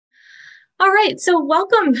All right, so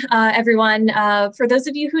welcome everyone. For those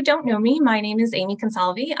of you who don't know me, my name is Amy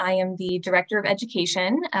Consalvi. I am the Director of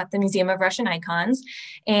Education at the Museum of Russian Icons,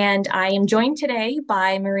 and I am joined today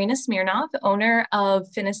by Marina Smirnov, owner of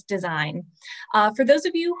Finist Design. For those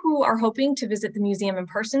of you who are hoping to visit the museum in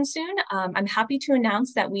person soon, I'm happy to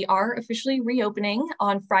announce that we are officially reopening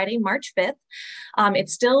on Friday, March 5th. It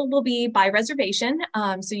still will be by reservation,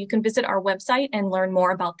 so you can visit our website and learn more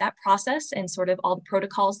about that process and sort of all the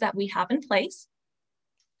protocols that we have in place.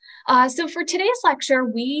 So for today's lecture,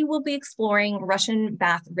 we will be exploring Russian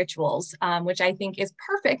bath rituals, which I think is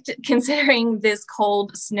perfect considering this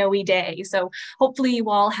cold, snowy day. So hopefully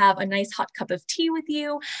you all have a nice hot cup of tea with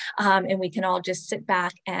you, and we can all just sit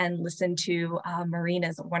back and listen to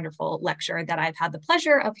Marina's wonderful lecture that I've had the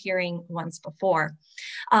pleasure of hearing once before.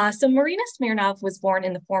 So Marina Smirnov was born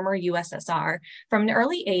in the former USSR. From an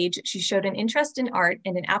early age, she showed an interest in art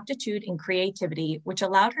and an aptitude in creativity, which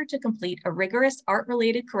allowed her to complete a rigorous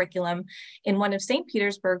art-related curriculum in one of St.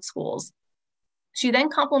 Petersburg's schools. She then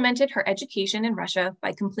complemented her education in Russia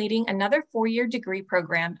by completing another four-year degree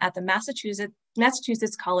program at the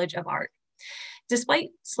Massachusetts College of Art. Despite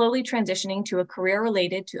slowly transitioning to a career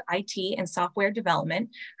related to IT and software development,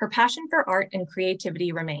 her passion for art and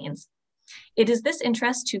creativity remains. It is this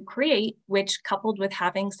interest to create, which, coupled with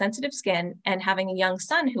having sensitive skin and having a young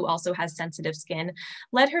son who also has sensitive skin,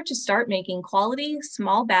 led her to start making quality,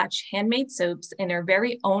 small batch handmade soaps in her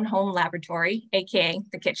very own home laboratory, aka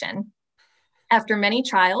the kitchen. After many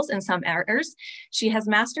trials and some errors, she has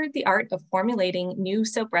mastered the art of formulating new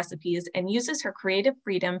soap recipes and uses her creative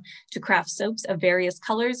freedom to craft soaps of various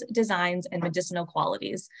colors, designs, and medicinal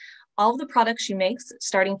qualities. All of the products she makes,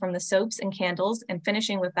 starting from the soaps and candles and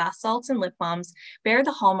finishing with bath salts and lip balms, bear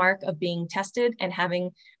the hallmark of being tested and having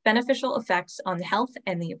beneficial effects on the health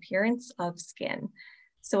and the appearance of skin.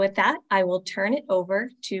 So with that, I will turn it over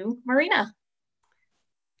to Marina.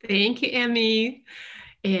 Thank you, Amy.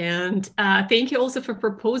 And thank you also for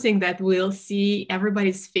proposing that we'll see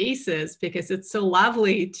everybody's faces, because it's so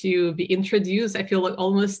lovely to be introduced, I feel like,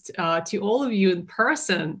 almost to all of you in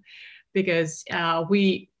person, because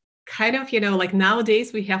we kind of, like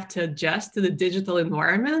nowadays we have to adjust to the digital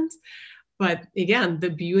environment. But again,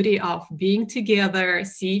 the beauty of being together,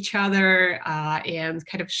 see each other, and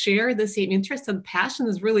kind of share the same interest and passion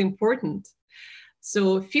is really important.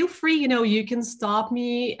 So feel free, you can stop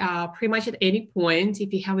me pretty much at any point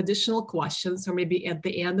if you have additional questions, or maybe at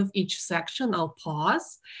the end of each section, I'll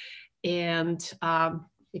pause. And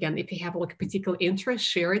again, if you have like a particular interest,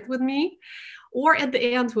 share it with me. Or at the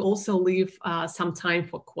end, we also leave some time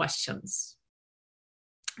for questions.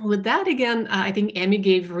 With that, again, I think Amy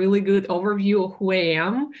gave a really good overview of who I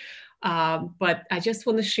am. But I just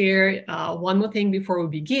want to share one more thing before we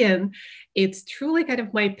begin. It's truly kind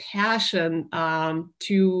of my passion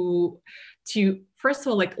to first of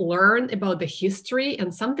all, like, learn about the history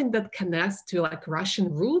and something that connects to like Russian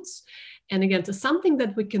roots. And again, to something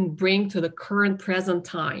that we can bring to the current present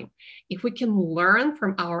time. If we can learn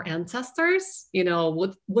from our ancestors,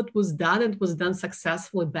 what was done and was done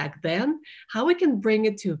successfully back then, how we can bring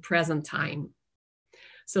it to present time.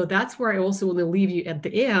 So that's where I also want to leave you at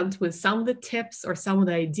the end with some of the tips or some of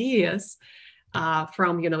the ideas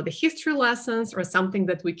from, the history lessons, or something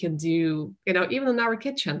that we can do, even in our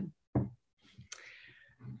kitchen.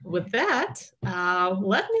 With that,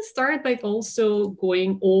 let me start by also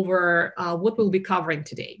going over what we'll be covering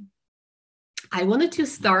today. I wanted to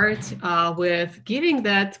start with giving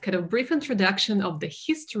that kind of brief introduction of the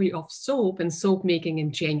history of soap and soap making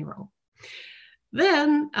in general.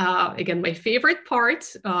 Then, again, my favorite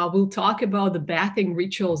part, we'll talk about the bathing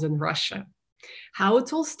rituals in Russia, how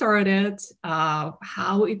it all started,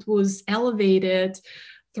 how it was elevated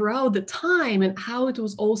throughout the time, and how it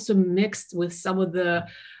was also mixed with some of the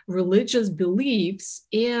religious beliefs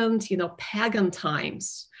and, pagan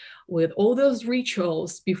times, with all those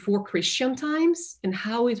rituals before Christian times, and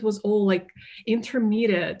how it was all like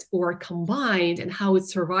intermediate or combined, and how it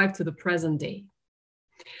survived to the present day.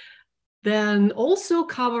 Then also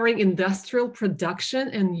covering industrial production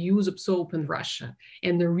and use of soap in Russia,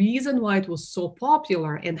 and the reason why it was so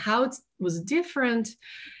popular and how it was different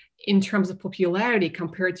in terms of popularity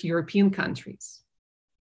compared to European countries.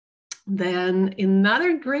 Then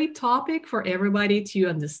another great topic for everybody to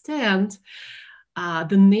understand,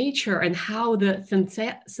 the nature and how the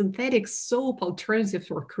synthetic soap alternatives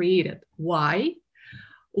were created. Why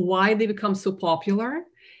they become so popular.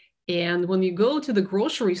 And when you go to the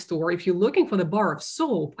grocery store, if you're looking for the bar of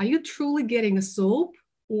soap, are you truly getting a soap,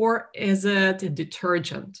 or is it a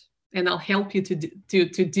detergent? And I'll help you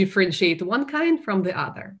to differentiate one kind from the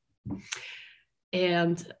other.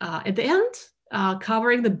 And at the end,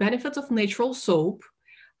 covering the benefits of natural soap,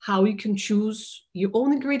 how you can choose your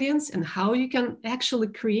own ingredients, and how you can actually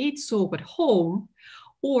create soap at home.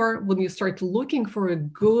 Or when you start looking for a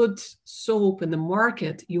good soap in the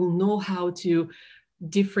market, you'll know how to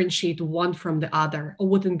differentiate one from the other, or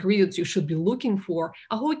what ingredients you should be looking for,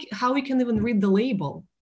 or how you can even read the label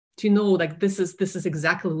to know like this is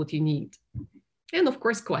exactly what you need. And of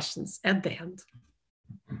course, questions at the end.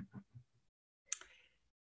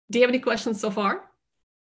 Do you have any questions so far?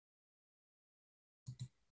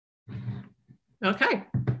 Okay.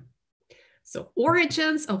 So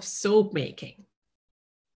origins of soap making.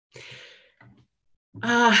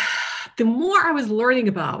 The more I was learning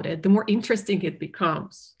about it, the more interesting it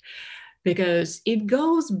becomes, because it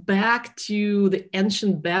goes back to the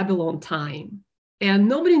ancient Babylon time. And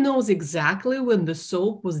nobody knows exactly when the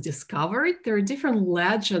soap was discovered. There are different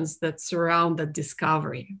legends that surround that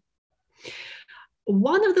discovery.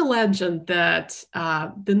 One of the legends that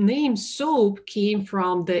the name soap came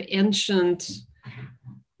from the ancient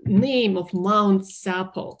name of Mount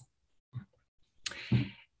Sapo.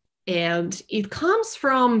 And it comes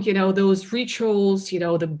from, those rituals,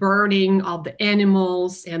 the burning of the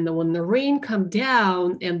animals, and when the rain come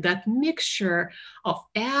down and that mixture of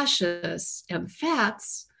ashes and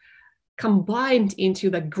fats combined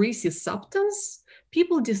into that greasy substance,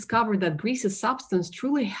 people discovered that greasy substance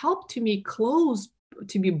truly helped to make clothes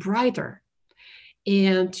to be brighter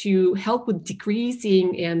and to help with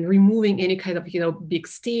decreasing and removing any kind of, big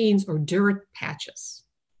stains or dirt patches.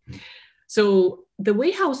 So the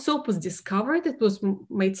way how soap was discovered, it was,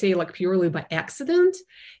 might say, like purely by accident.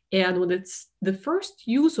 And when the first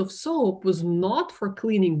use of soap was not for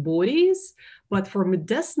cleaning bodies, but for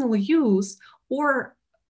medicinal use, or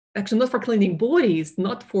actually not for cleaning bodies,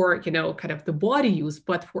 not for, kind of the body use,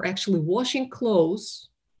 but for actually washing clothes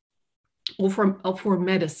or for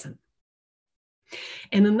medicine.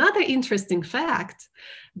 And another interesting fact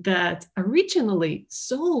that originally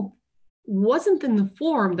soap wasn't in the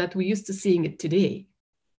form that we used to seeing it today.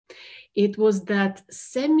 It was that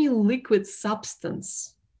semi-liquid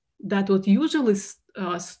substance that was usually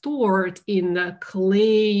stored in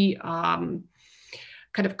clay, kind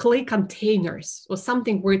of clay containers, or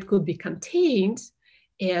something where it could be contained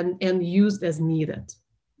and used as needed.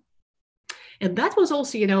 And that was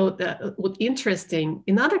also, what interesting,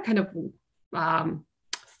 another kind of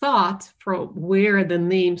thought from where the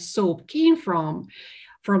name soap came from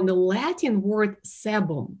the Latin word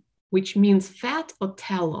sebum, which means fat or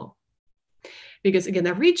tallow. Because again,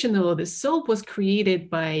 originally the soap was created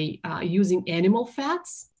by using animal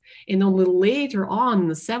fats, and only later on in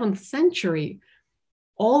the 7th century,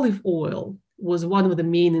 olive oil was one of the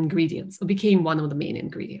main ingredients, or became one of the main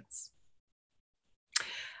ingredients.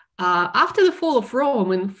 After the fall of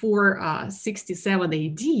Rome in 467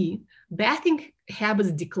 AD, bathing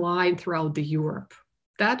habits declined throughout the Europe.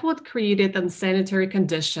 That what created unsanitary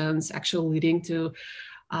conditions, actually leading to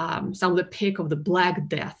some of the peak of the Black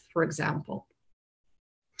Death, for example.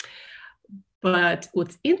 But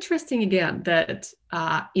what's interesting again, that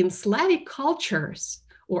in Slavic cultures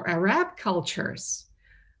or Arab cultures,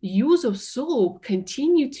 use of soap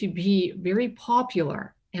continued to be very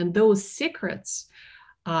popular. And those secrets,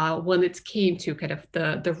 when it came to kind of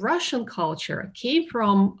the Russian culture, came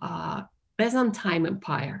from Byzantine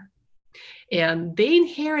Empire. And they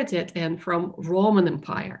inherited and from Roman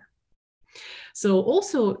Empire. So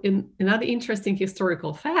also another interesting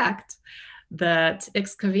historical fact, that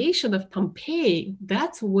excavation of Pompeii,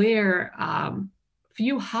 that's where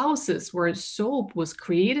few houses where soap was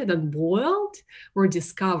created and boiled were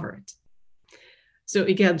discovered. So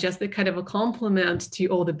again, just the kind of a compliment to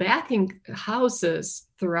all the bathing houses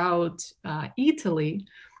throughout Italy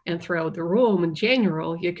and throughout the Rome in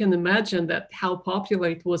general, you can imagine that how popular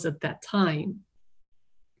it was at that time.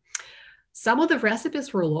 Some of the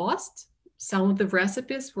recipes were lost, some of the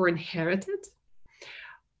recipes were inherited,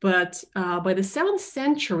 but by the 7th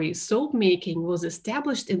century, soap making was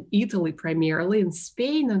established in Italy primarily, in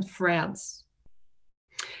Spain and France.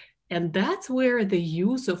 And that's where the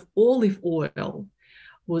use of olive oil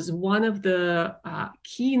was one of the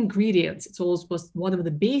key ingredients. It also was one of the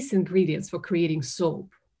base ingredients for creating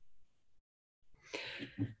soap.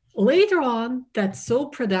 Later on, that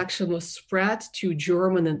soap production was spread to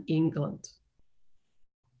Germany and England.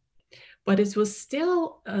 But it was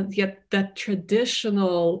still yet that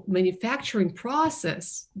traditional manufacturing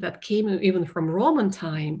process that came even from Roman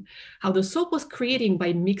time, how the soap was creating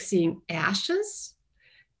by mixing ashes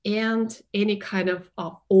and any kind of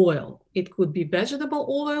oil. It could be vegetable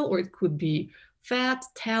oil, or it could be fat,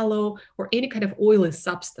 tallow, or any kind of oily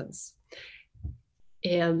substance.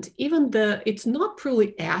 And even it's not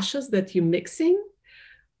purely ashes that you're mixing,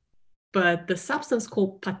 but the substance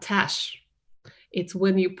called potash. It's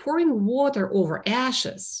when you're pouring water over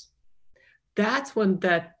ashes, that's when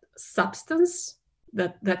that substance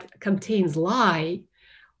that contains lye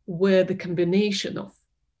with the combination of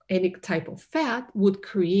any type of fat would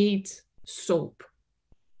create soap.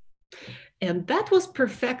 And that was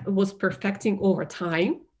perfecting over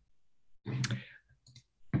time.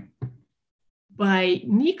 By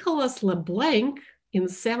Nicolas Leblanc in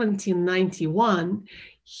 1791,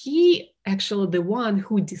 he actually the one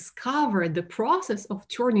who discovered the process of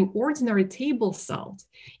turning ordinary table salt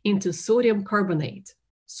into sodium carbonate,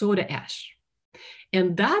 soda ash.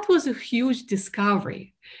 And that was a huge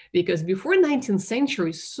discovery because before 19th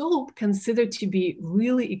century, soap considered to be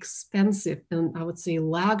really expensive and I would say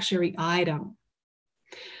luxury item.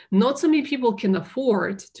 Not so many people can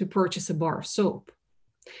afford to purchase a bar of soap.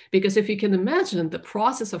 Because if you can imagine, the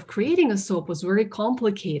process of creating a soap was very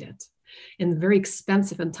complicated and very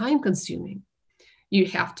expensive and time consuming. You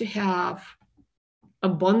have to have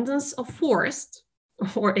abundance of forest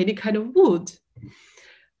or any kind of wood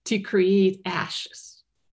to create ashes.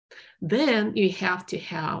 Then you have to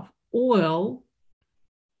have oil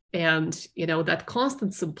and that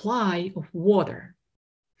constant supply of water.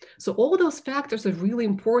 So all those factors are really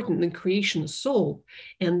important in creation of soap.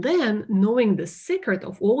 And then knowing the secret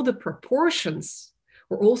of all the proportions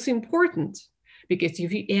are also important because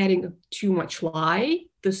if you're adding too much lye,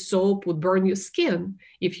 the soap would burn your skin.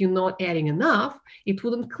 If you're not adding enough, it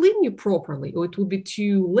wouldn't clean you properly, or it would be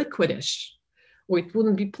too liquidish, or it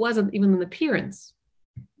wouldn't be pleasant even in appearance.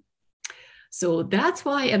 So that's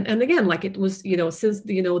why, and again, like it was, since,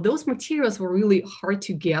 those materials were really hard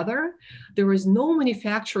to gather, there was no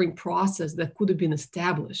manufacturing process that could have been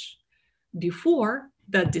established. Before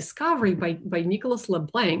that discovery by Nicolas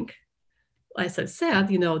Leblanc, as I said,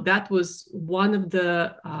 that was one of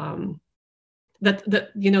the,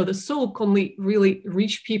 the soap only really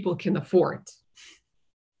rich people can afford.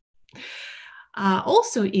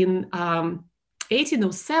 Also in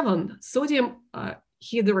 1807, sodium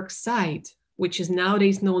hydroxide, which is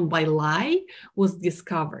nowadays known by lye, was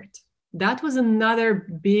discovered. That was another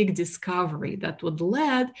big discovery that would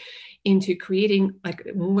lead into creating like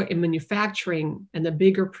more a manufacturing and a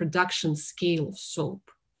bigger production scale of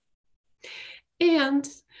soap. And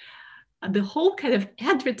the whole kind of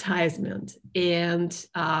advertisement and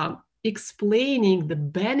explaining the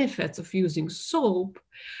benefits of using soap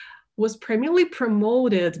was primarily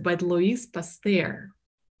promoted by Louis Pasteur.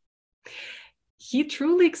 He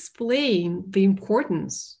truly explained the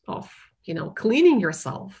importance of cleaning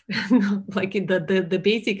yourself, like the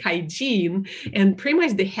basic hygiene and pretty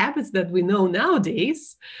much the habits that we know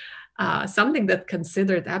nowadays. Something that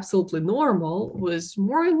considered absolutely normal was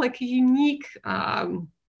more like unique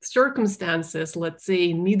circumstances, let's say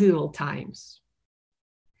in medieval times.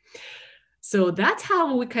 So that's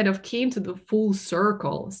how we kind of came to the full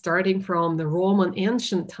circle, starting from the Roman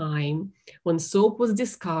ancient time when soap was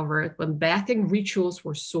discovered, when bathing rituals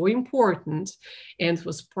were so important and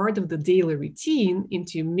was part of the daily routine,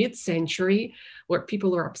 into mid-century, where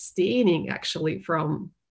people are abstaining actually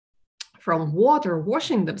from water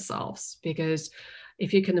washing themselves. Because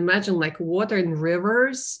if you can imagine, like water in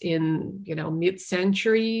rivers in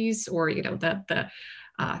mid-centuries, or the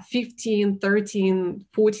 15th, 13th,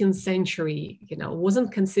 14th century,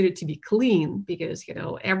 wasn't considered to be clean because,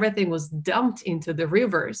 everything was dumped into the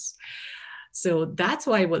rivers. So that's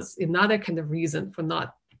why it was another kind of reason for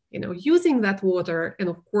not, using that water. And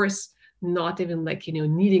of course, not even like,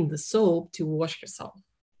 needing the soap to wash yourself.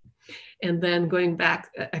 And then going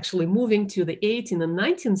back, actually moving to the 18th and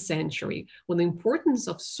 19th century, when the importance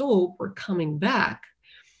of soap were coming back,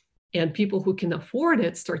 and people who can afford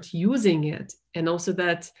it start using it. And also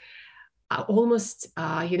that almost,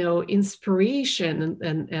 inspiration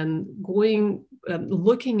and going,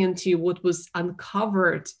 looking into what was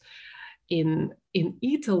uncovered in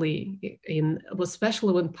Italy,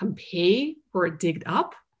 especially when Pompeii were digged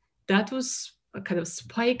up, that was a kind of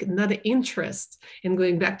spike, another interest in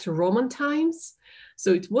going back to Roman times.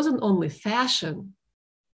 So it wasn't only fashion,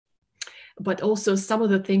 but also some of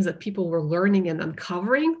the things that people were learning and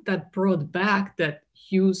uncovering that brought back that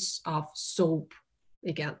use of soap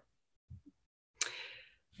again.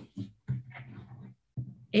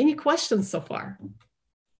 Any questions so far?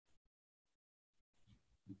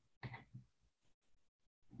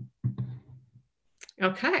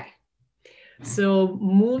 Okay. So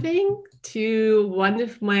moving to one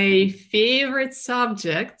of my favorite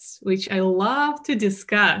subjects, which I love to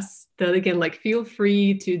discuss, that again, like feel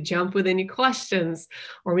free to jump with any questions,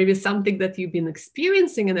 or maybe something that you've been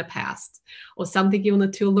experiencing in the past, or something you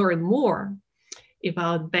wanted to learn more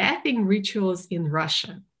about bathing rituals in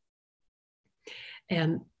Russia.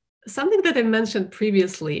 And something that I mentioned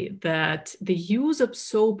previously, that the use of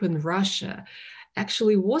soap in Russia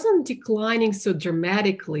actually wasn't declining so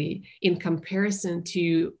dramatically in comparison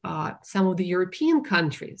to some of the European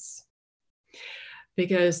countries.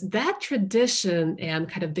 Because that tradition and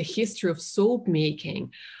kind of the history of soap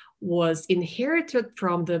making was inherited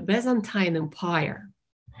from the Byzantine Empire.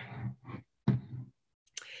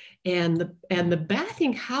 And the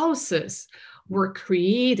bathing houses were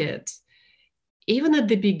created even at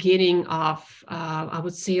the beginning of, I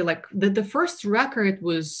would say, like the first record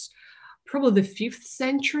was probably the 5th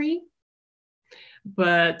century.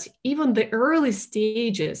 But even the early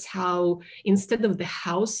stages, how instead of the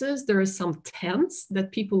houses, there are some tents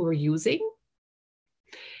that people were using.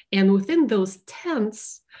 And within those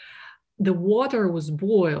tents, the water was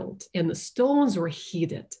boiled and the stones were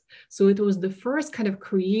heated. So it was the first kind of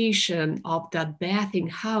creation of that bathing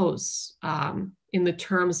house in the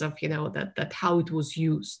terms of, that how it was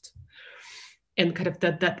used. And kind of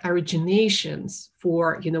that originations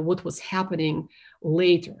for, what was happening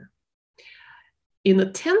later. In the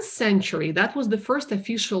 10th century, that was the first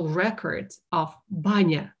official record of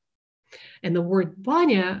banya. And the word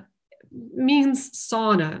banya means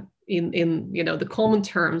sauna in the common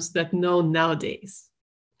terms that known nowadays.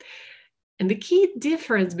 And the key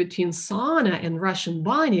difference between sauna and Russian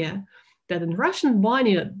banya, that in Russian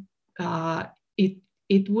banya,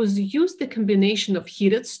 it was used the combination of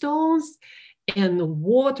heated stones and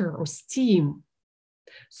water or steam.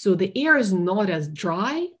 So the air is not as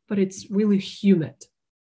dry, but it's really humid.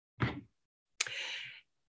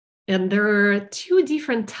 And there are 2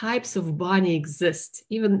 different types of banya exist,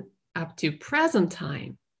 even up to present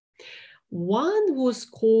time. One was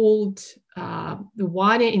called the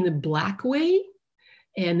banya in a black way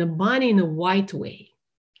and the banya in a white way.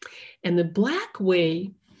 And the black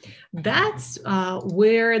way, that's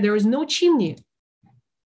where there is no chimney.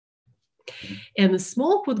 And the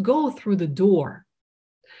smoke would go through the door.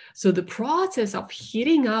 So the process of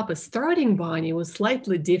heating up a starting banya was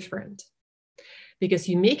slightly different, because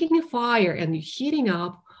you're making a fire and you're heating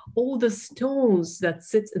up all the stones that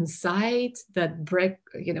sits inside that brick,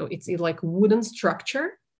 it's like wooden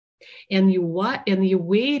structure, and you're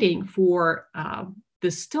waiting for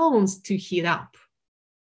the stones to heat up.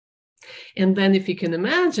 And then if you can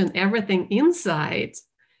imagine, everything inside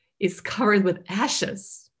is covered with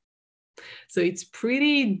ashes. So it's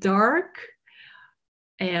pretty dark.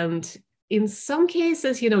 And in some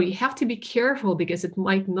cases, you have to be careful because it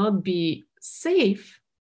might not be safe.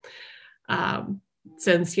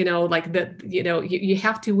 Since, like that, you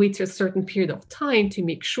have to wait a certain period of time to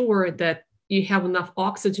make sure that you have enough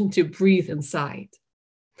oxygen to breathe inside.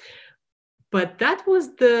 But that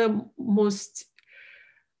was the most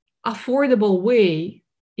affordable way,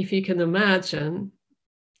 if you can imagine,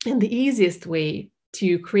 and the easiest way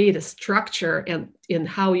to create a structure and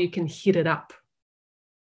how you can heat it up.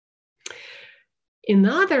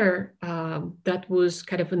 Another that was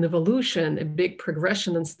kind of an evolution, a big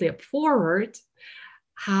progression and step forward,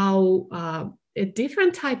 how a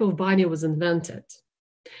different type of banya was invented.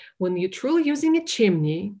 When you're truly using a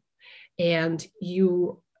chimney and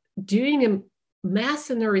you doing a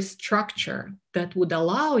masonry structure that would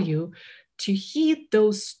allow you to heat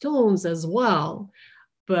those stones as well,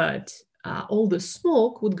 but all the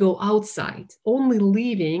smoke would go outside, only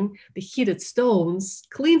leaving the heated stones,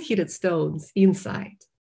 clean heated stones inside.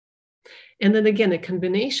 And then again, a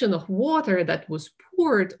combination of water that was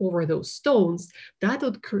poured over those stones, that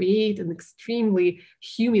would create an extremely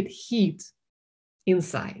humid heat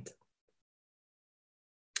inside.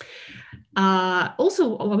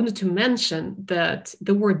 Also, I wanted to mention that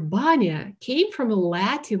the word banya came from a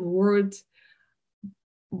Latin word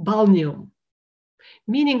balneum,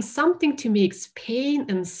 meaning something to make pain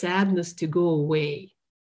and sadness to go away.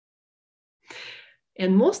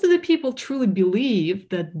 And most of the people truly believe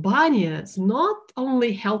that banya is not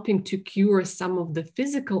only helping to cure some of the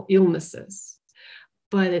physical illnesses,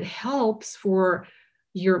 but it helps for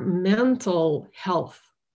your mental health.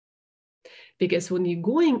 Because when you're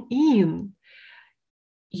going in,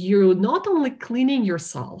 you're not only cleaning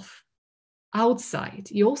yourself outside,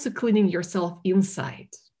 you're also cleaning yourself inside.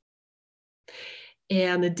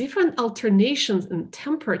 And the different alternations in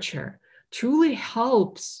temperature truly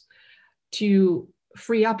helps to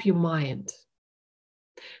free up your mind.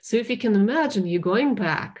 So if you can imagine, you're going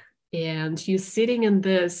back and you're sitting in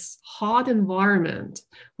this hot environment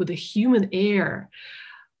with the humid air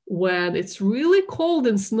when it's really cold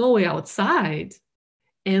and snowy outside,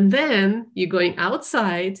 and then you're going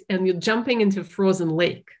outside and you're jumping into a frozen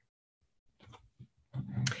lake.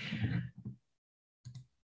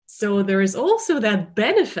 So there is also that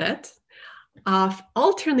benefit of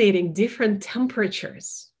alternating different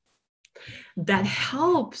temperatures that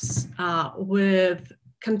helps with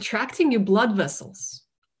contracting your blood vessels.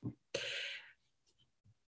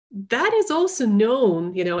 That is also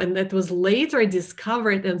known, and that was later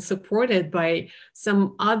discovered and supported by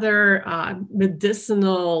some other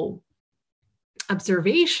medicinal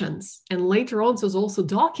observations. And later on, it was also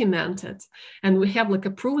documented. And we have like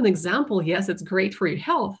a proven example. Yes, it's great for your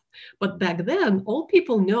health. But back then, all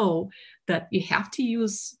people know that you have to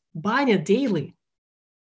use banya daily,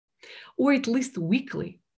 or at least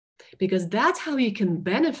weekly, because that's how you can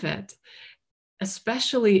benefit,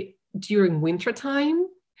 especially during wintertime,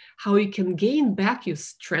 how you can gain back your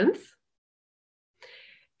strength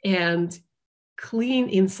and clean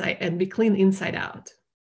inside and be clean inside out.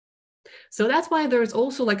 So that's why there's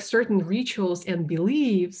also like certain rituals and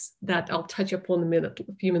beliefs that I'll touch upon a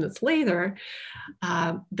few minutes later,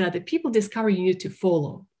 that the people discover you need to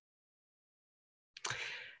follow.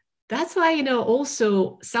 That's why,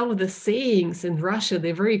 also some of the sayings in Russia,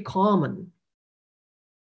 they're very common.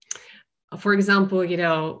 For example,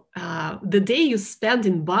 the day you spend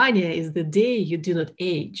in banya is the day you do not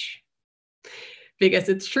age. Because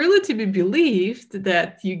it's truly to be believed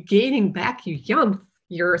that you're gaining back your youth,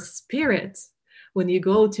 your spirit, when you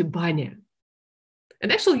go to banya.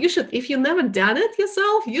 And actually, you should, if you've never done it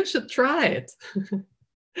yourself, you should try it.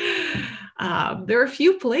 There are a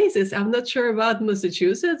few places, I'm not sure about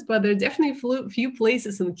Massachusetts, but there are definitely a few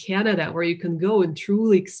places in Canada where you can go and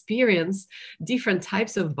truly experience different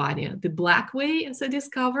types of banya. The black way, as I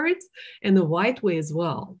discovered, and the white way as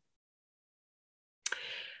well.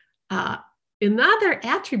 Another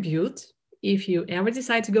attribute, if you ever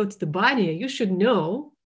decide to go to the banya, you should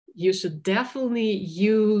know, you should definitely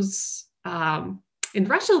use, in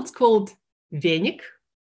Russian it's called venik.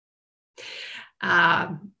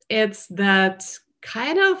 It's that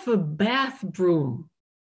kind of a bath broom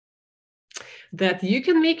that you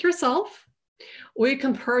can make yourself, or you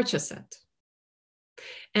can purchase it.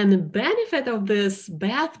 And the benefit of this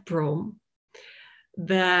bath broom,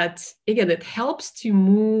 that again, it helps to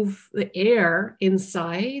move the air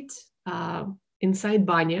inside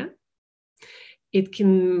banya. It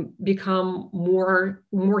can become more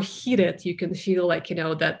heated. You can feel like,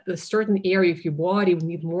 that the certain area of your body will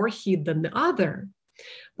need more heat than the other.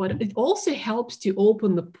 But it also helps to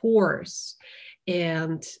open the pores.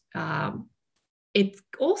 And it's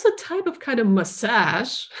also a type of kind of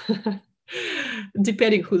massage,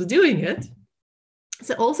 depending who's doing it.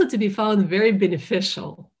 So also to be found very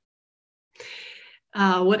beneficial.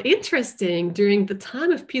 What interesting, during the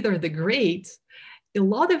time of Peter the Great, a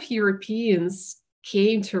lot of Europeans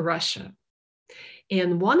came to Russia.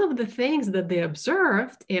 And one of the things that they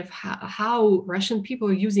observed is how Russian people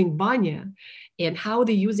are using banya and how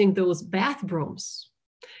they're using those bath brooms.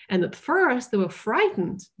 And at first, they were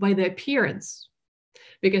frightened by the appearance.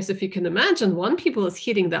 Because if you can imagine, one people is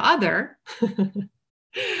hitting the other,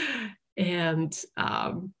 and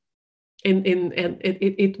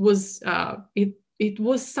it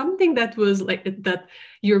was something that was like that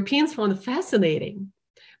Europeans found fascinating.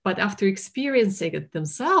 But after experiencing it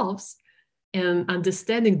themselves and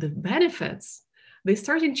understanding the benefits, they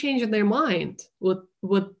started changing their mind.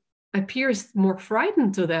 What appears more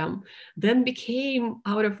frightened to them then became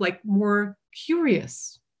out of like more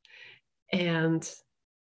curious, and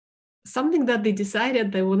something that they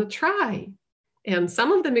decided they want to try. And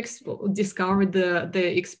some of them discovered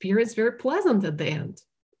the experience very pleasant at the end.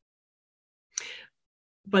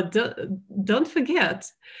 But don't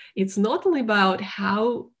forget, it's not only about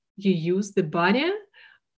how you use the banya,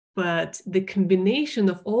 but the combination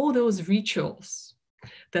of all those rituals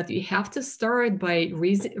that you have to start by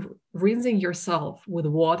rinsing yourself with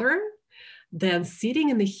water, then sitting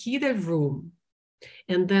in the heated room,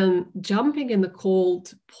 and then jumping in the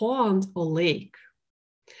cold pond or lake.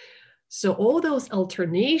 So all those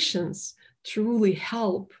alternations truly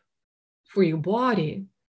help for your body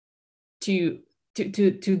to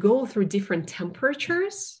go through different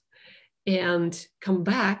temperatures and come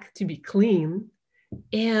back to be clean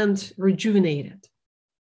and rejuvenated.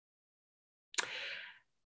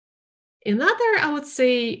 Another, I would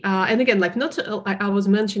say, and again, I was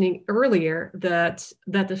mentioning earlier, that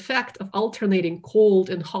effect of alternating cold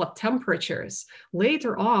and hot temperatures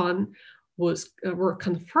later on were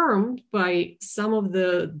confirmed by some of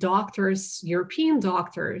the doctors, European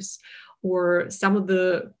doctors, or some of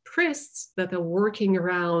the priests that are working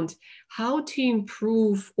around how to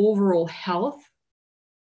improve overall health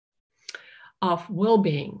of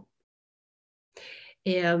well-being.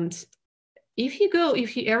 And if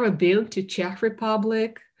you ever been to Czech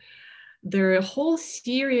Republic, there are a whole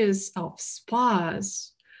series of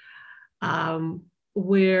spas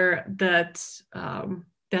where that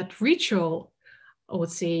ritual, I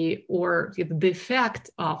would say, or the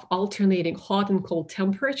effect of alternating hot and cold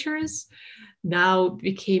temperatures now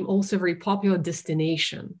became also a very popular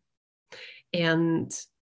destination. And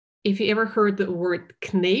if you ever heard the word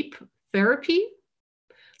Knape therapy,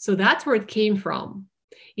 so that's where it came from.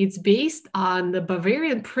 It's based on the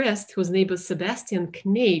Bavarian priest whose name was Sebastian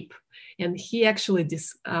Knape, and he actually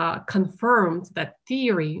confirmed that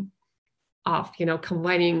theory of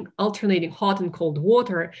combining alternating hot and cold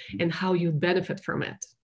water and how you benefit from it.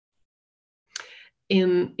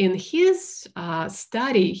 In his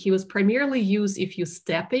study, he was primarily used if you're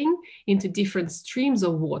stepping into different streams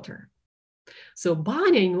of water. So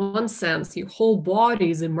banya, in one sense, your whole body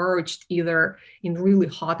is immersed either in really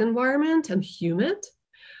hot environment and humid,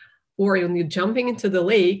 or when you're jumping into the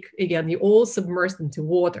lake, again, you're all submerged into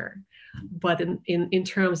water. But in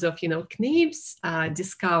terms of Knape's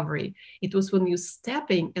discovery, it was when you're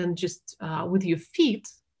stepping and just with your feet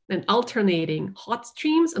and alternating hot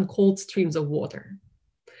streams and cold streams of water.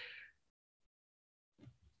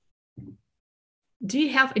 Do you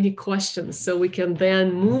have any questions? So we can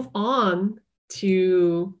then move on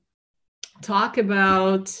to talk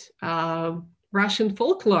about Russian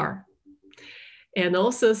folklore and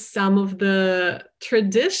also some of the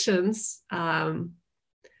traditions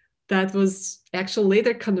that was actually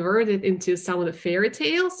later converted into some of the fairy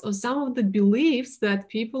tales or some of the beliefs that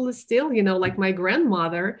people still, like my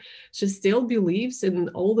grandmother, she still believes in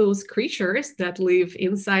all those creatures that live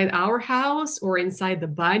inside our house or inside the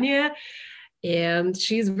banya. And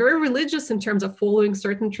she's very religious in terms of following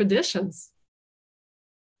certain traditions.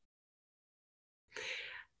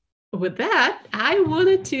 With that, I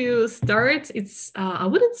wanted to start. I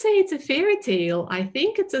wouldn't say it's a fairy tale. I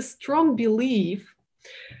think it's a strong belief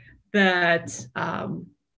that,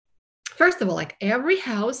 first of all, like every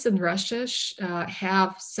house in Russia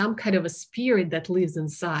have some kind of a spirit that lives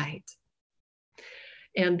inside.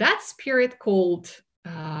 And that spirit called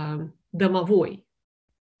domovoy,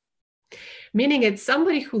 meaning it's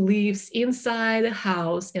somebody who lives inside the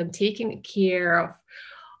house and taking care of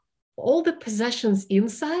all the possessions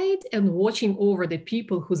inside and watching over the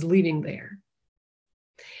people who's living there.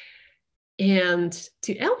 And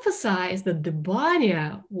to emphasize that the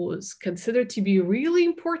banya was considered to be a really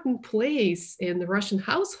important place in the Russian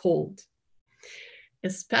household, a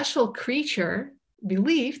special creature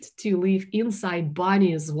believed to live inside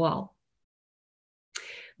banya as well.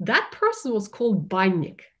 That person was called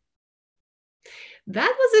bannik.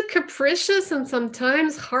 That was a capricious and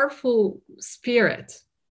sometimes harmful spirit.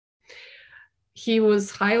 He was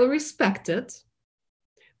highly respected,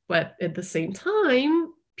 but at the same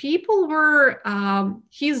time, people were,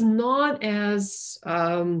 he's not as,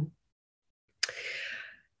 I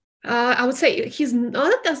would say he's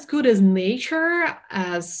not as good as nature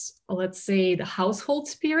as, let's say, the household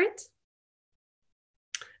spirit,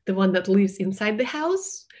 the one that lives inside the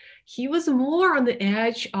house. He was more on the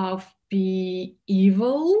edge of being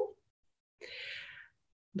evil,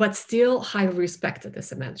 but still highly respected,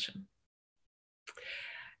 as I mentioned.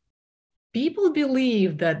 People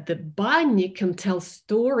believe that the bannik can tell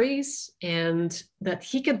stories and that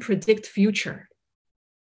he can predict future.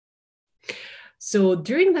 So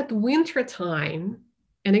during that winter time,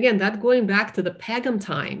 and again, that going back to the pagan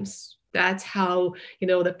times, that's how,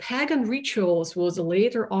 the pagan rituals was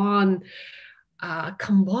later on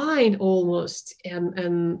combined almost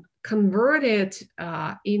and converted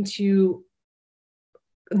into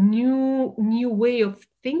a new way of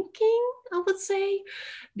thinking, I would say,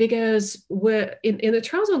 because in the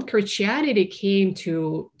terms when Christianity came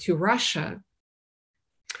to Russia,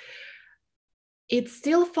 it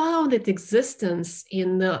still found its existence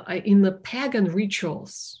in the pagan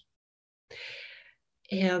rituals.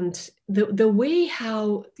 And the way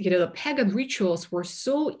how the pagan rituals were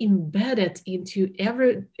so embedded into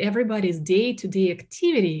everybody's day-to-day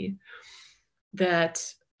activity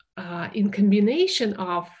that in combination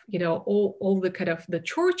of all the kind of the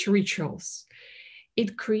church rituals,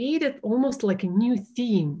 it created almost like a new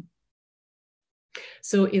theme.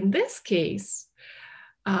 So in this case,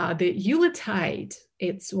 the Yuletide,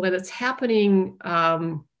 it's when it's happening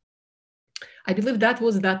I believe that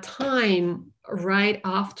was that time right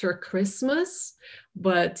after Christmas,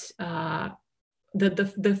 but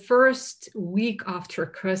the first week after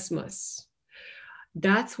Christmas,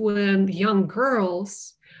 that's when young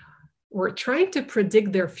girls were trying to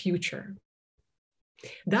predict their future.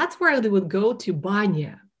 That's where they would go to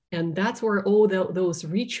Banya, and that's where all those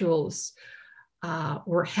rituals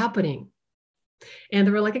were happening. And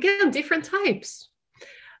there were, like, again, different types.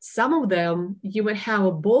 Some of them, you would have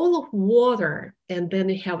a bowl of water, and then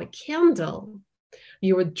you have a candle.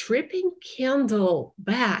 You were dripping candle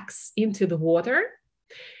backs into the water,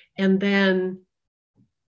 and then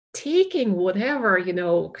taking whatever,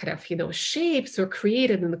 shapes were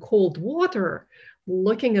created in the cold water,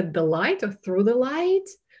 looking at the light or through the light,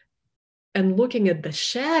 and looking at the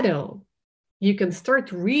shadow. You can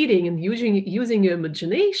start reading and using your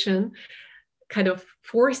imagination, kind of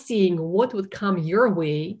foreseeing what would come your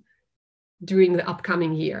way during the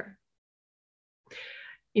upcoming year.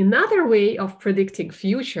 Another way of predicting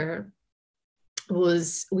future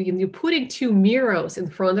was when you're putting two mirrors in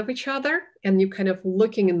front of each other and you're kind of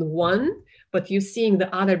looking in one, but you're seeing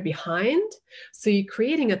the other behind. So you're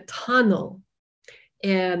creating a tunnel.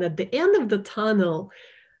 And at the end of the tunnel,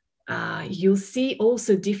 you'll see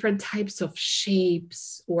also different types of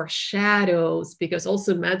shapes or shadows, because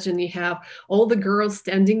also imagine you have all the girls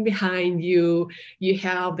standing behind you, you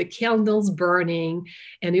have the candles burning,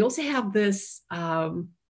 and you also have this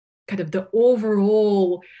kind of the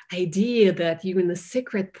overall idea that you're in a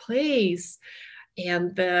secret place,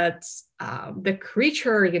 and that the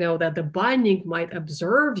creature, that the binding might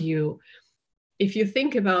observe you. If you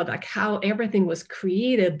think about like how everything was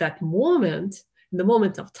created that moment, in the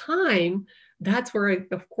moment of time, that's where,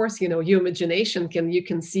 of course, your imagination you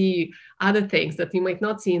can see other things that you might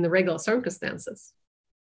not see in the regular circumstances.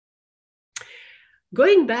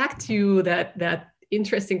 Going back to that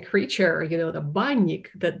interesting creature, the Banyik,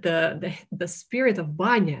 the spirit of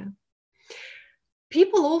Banya,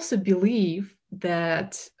 people also believe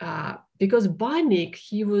that because Banyik,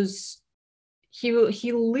 he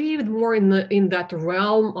lived more in that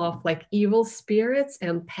realm of like evil spirits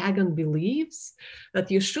and pagan beliefs, that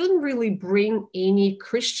you shouldn't really bring any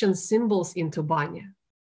Christian symbols into Banya.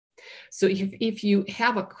 So if you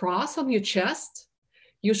have a cross on your chest,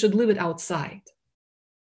 you should leave it outside.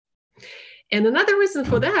 And another reason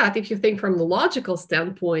for that, if you think from the logical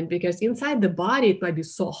standpoint, because inside the body, it might be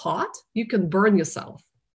so hot, you can burn yourself.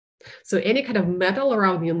 So any kind of metal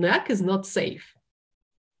around your neck is not safe.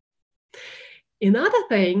 Another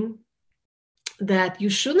thing, that you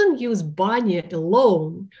shouldn't use Banya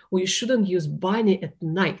alone, or you shouldn't use Banya at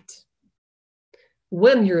night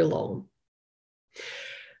when you're alone.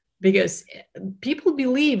 Because people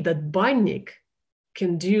believe that Banyak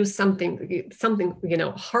can do something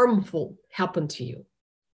harmful happen to you.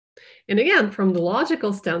 And again, from the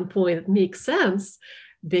logical standpoint, it makes sense,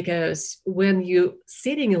 because when you're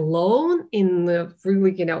sitting alone in a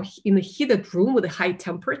really, in a heated room with a high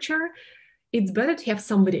temperature, it's better to have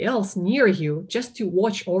somebody else near you just to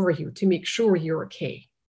watch over you, to make sure you're okay.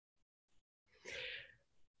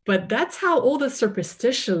 But that's how all the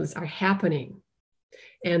superstitions are happening,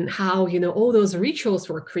 and how, all those rituals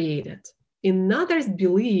were created. And others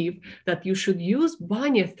believe that you should use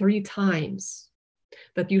Banya 3 times,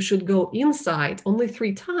 that you should go inside only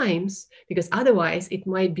 3 times, because otherwise it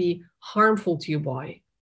might be harmful to your body.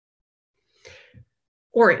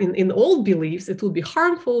 Or in old beliefs, it would be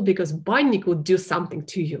harmful because Banyak would do something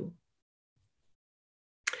to you.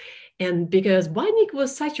 And because Banyak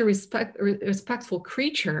was such a respectful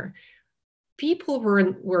creature, people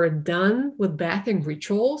were done with bathing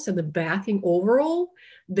rituals and the bathing overall.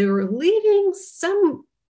 They were leaving some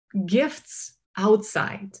gifts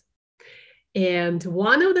outside. And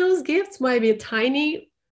one of those gifts might be a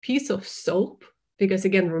tiny piece of soap, because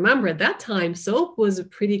again, remember at that time, soap was a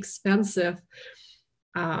pretty expensive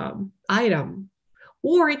item.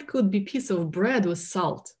 Or it could be a piece of bread with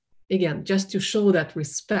salt, again, just to show that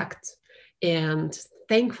respect and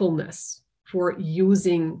thankfulness for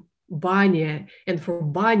using Banya, and for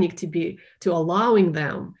Banyak to allowing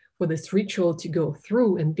them for this ritual to go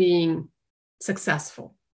through and being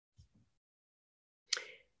successful.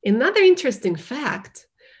 Another interesting fact,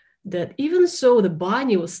 that even so the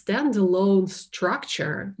Banya was standalone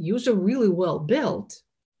structure, usually really well built,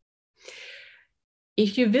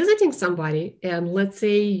 if you're visiting somebody and let's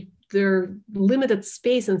say there's limited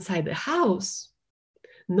space inside the house,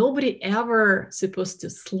 nobody ever supposed to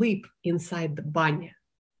sleep inside the Banya.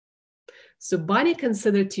 So Banya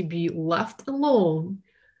considered to be left alone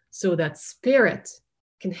so that spirit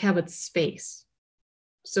can have its space.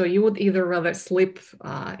 So you would either rather sleep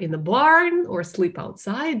in the barn or sleep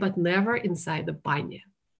outside, but never inside the banya.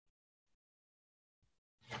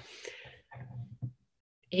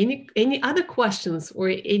 Any other questions or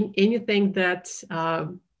anything that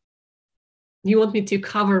you want me to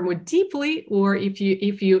cover more deeply, or if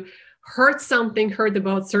you heard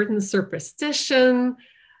about certain superstition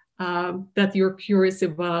that you're curious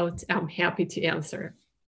about, I'm happy to answer.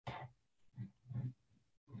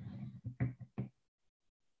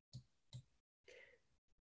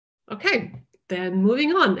 Okay, then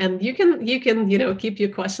moving on, and you can keep your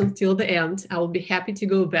questions till the end. I will be happy to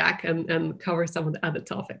go back and cover some of the other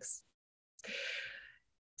topics.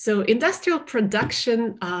 So industrial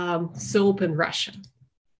production soap in Russia.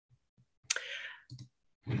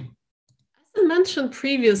 As I mentioned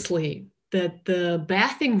previously, that the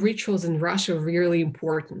bathing rituals in Russia are really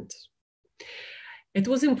important. It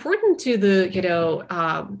was important to the,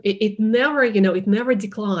 it never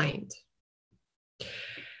declined.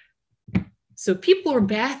 So people are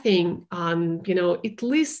bathing on, at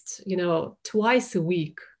least, twice a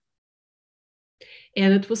week.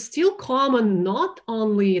 And it was still common, not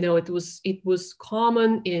only, it was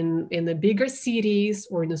common in the bigger cities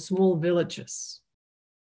or in the small villages.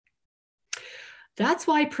 That's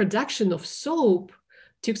why production of soap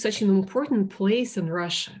took such an important place in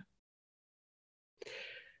Russia.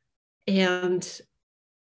 And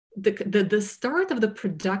the start of the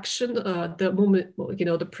production, the moment,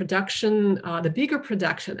 the production, the bigger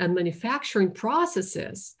production and manufacturing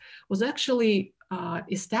processes was actually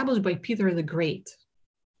established by Peter the Great.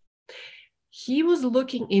 He was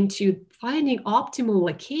looking into finding optimal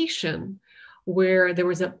location where there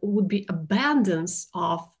would be abundance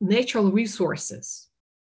of natural resources,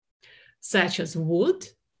 such as wood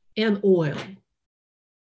and oil.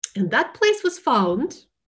 And that place was found.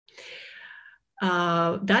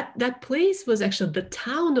 That place was actually the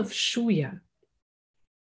town of Shuya.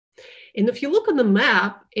 And if you look on the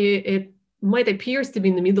map, it might appear to be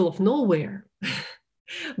in the middle of nowhere.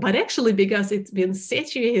 But actually, because it's been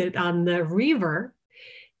situated on the river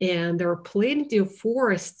and there are plenty of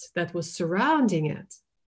forests that was surrounding it,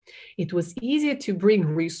 it was easier to bring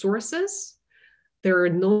resources. There are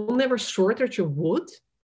never shortage of wood.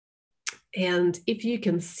 And if you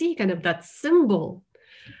can see kind of that symbol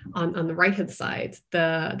on the right-hand side,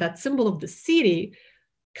 that symbol of the city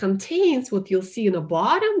contains what you'll see in the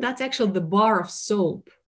bottom. That's actually the bar of soap.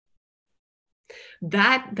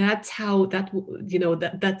 That's how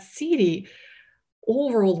that city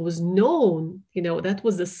overall was known. That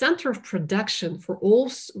was the center of production for all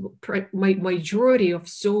majority of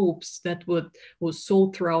soaps that was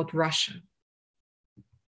sold throughout Russia.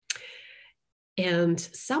 And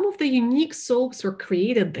some of the unique soaps were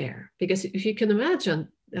created there, because if you can imagine,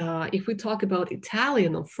 if we talk about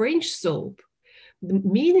Italian or French soap, the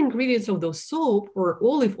main ingredients of those soap were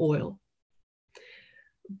olive oil.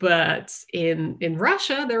 But in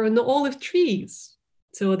Russia, there are no olive trees.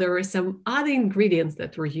 So there were some other ingredients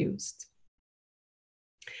that were used,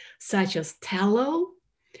 such as tallow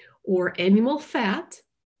or animal fat,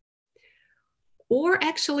 or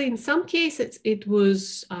actually in some cases, it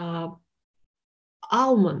was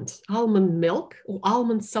almond milk or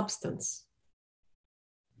almond substance.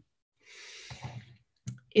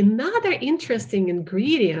 Another interesting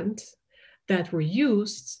ingredient that were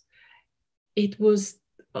used, it was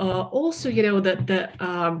also,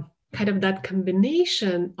 that kind of that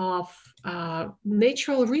combination of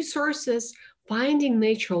natural resources, finding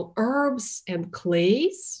natural herbs and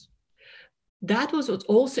clays, that was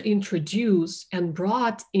also introduced and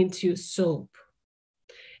brought into soap.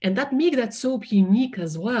 And that made that soap unique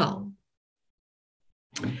as well.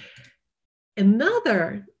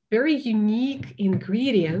 Another very unique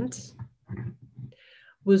ingredient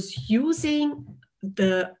was using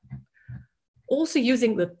the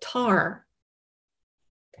tar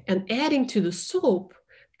and adding to the soap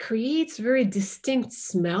creates very distinct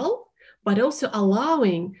smell, but also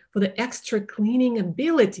allowing for the extra cleaning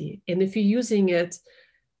ability. And if you're using it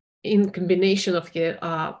in combination of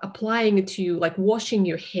applying it to like washing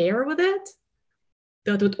your hair with it,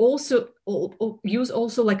 that would also use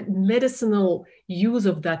also like medicinal use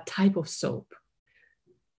of that type of soap,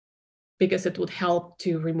 because it would help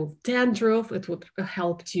to remove dandruff. It would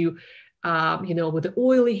help to with the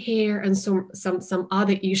oily hair and some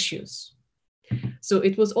other issues. So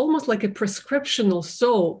it was almost like a prescriptional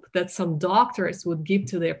soap that some doctors would give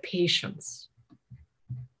to their patients.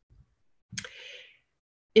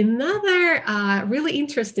 Another really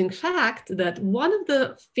interesting fact, that one of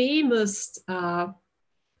the famous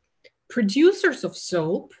producers of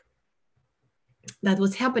soap that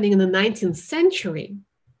was happening in the 19th century,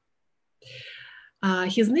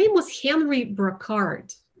 His name was Henry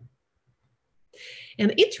Brocard.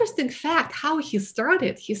 An interesting fact, how he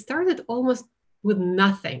started almost with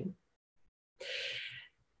nothing.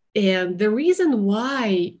 And the reason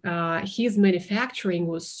why his manufacturing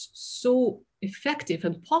was so effective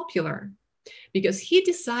and popular, because he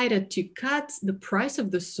decided to cut the price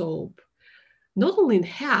of the soap not only in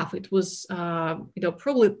half, it was,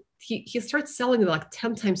 probably he started selling it like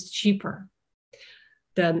 10 times cheaper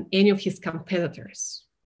than any of his competitors.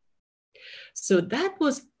 So that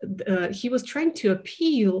was, he was trying to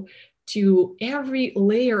appeal to every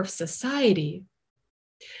layer of society.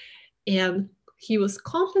 And he was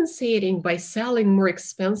compensating by selling more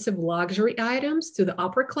expensive luxury items to the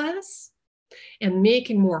upper class and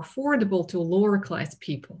making more affordable to lower class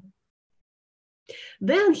people.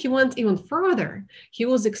 Then he went even further. He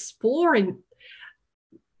was exploring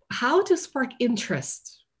how to spark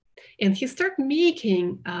interest. And he started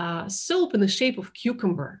making soap in the shape of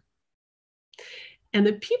cucumber. And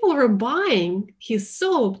the people were buying his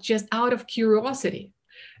soap just out of curiosity,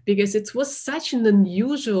 because it was such an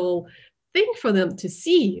unusual thing for them to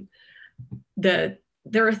see, that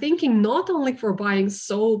they were thinking not only for buying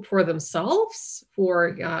soap for themselves,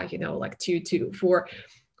 for for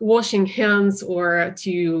washing hands or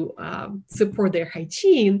to support their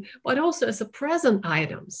hygiene, but also as a present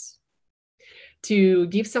items to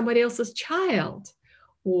give somebody else's child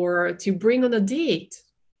or to bring on a date.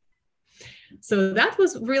 So that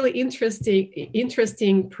was really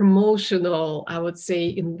interesting promotional, I would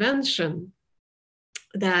say, invention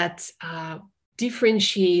that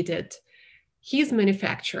differentiated his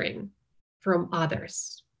manufacturing from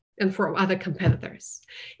others and from other competitors.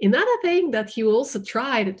 Another thing that he also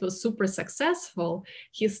tried, it was super successful,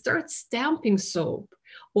 he started stamping soap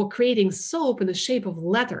or creating soap in the shape of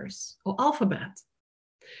letters or alphabet.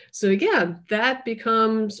 So again, that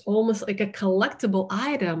becomes almost like a collectible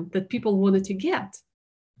item that people wanted to get.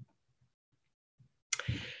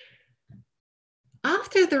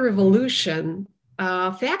 After the revolution,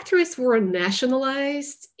 factories were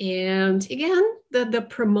nationalized, and again, the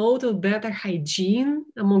promote of better hygiene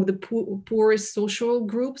among the poorest social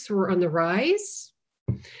groups were on the rise.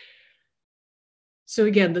 So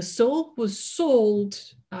again, the soap was sold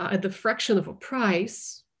at the fraction of a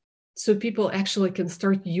price, so people actually can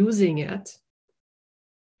start using it.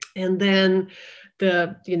 And then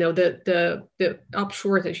the up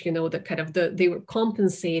shortage, they were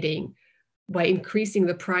compensating by increasing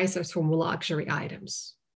the prices from luxury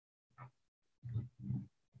items.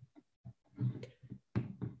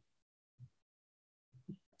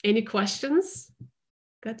 Any questions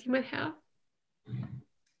that you might have?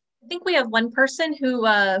 I think we have one person who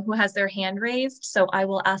has their hand raised, so I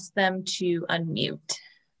will ask them to unmute.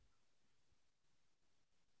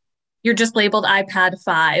 You're just labeled iPad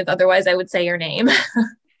 5, otherwise I would say your name.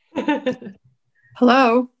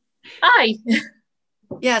 Hello. Hi.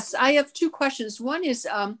 Yes, I have two questions. One is,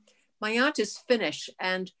 my aunt is Finnish,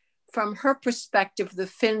 and from her perspective, the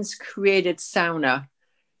Finns created sauna.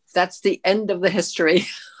 That's the end of the history.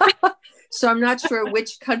 So I'm not sure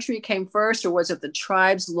which country came first, or was it the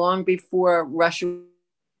tribes long before Russia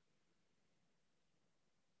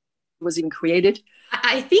was even created?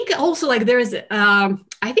 I think also like there is,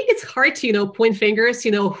 I think it's hard to, point fingers,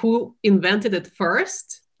 who invented it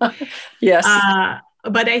first. Yes.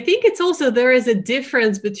 But I think it's also, there is a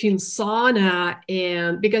difference between sauna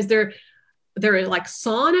and, because they're like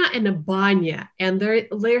sauna and a banya, and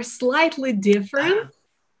they're slightly different.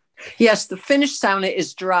 Yes, the Finnish sauna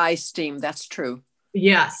is dry steam. That's true.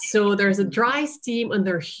 Yes, so there's a dry steam and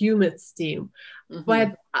there's humid steam. Mm-hmm.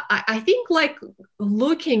 But I think like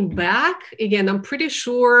looking back, again, I'm pretty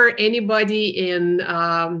sure anybody in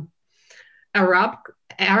Arab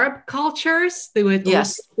cultures, they would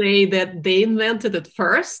also say that they invented it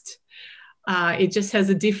first. It just has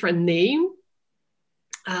a different name.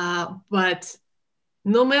 But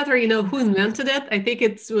no matter, who invented it, I think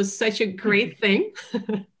it was such a great thing.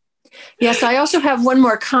 Yes, I also have one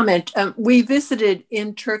more comment. We visited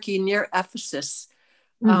in Turkey near Ephesus,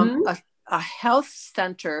 a health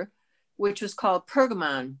center, which was called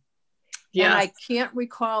Pergamon. Yes. And I can't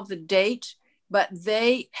recall the date, but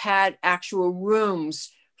they had actual rooms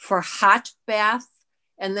for hot bath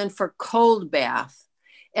and then for cold bath.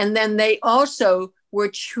 And then they also were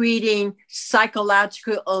treating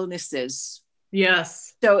psychological illnesses.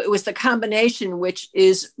 Yes. So it was the combination, which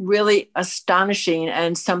is really astonishing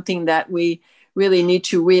and something that we really need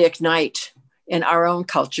to reignite in our own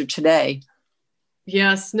culture today.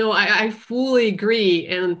 Yes, no, I fully agree.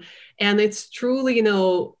 And And it's truly,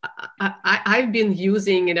 I've been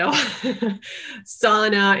using,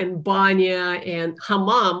 sauna and banya and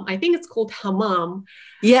hammam. I think it's called hammam.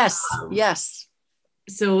 Yes, yes.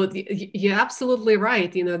 So you're absolutely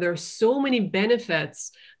right. There's so many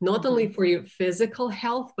benefits, not only for your physical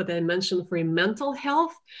health, but I mentioned for your mental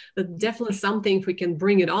health. That's definitely something, if we can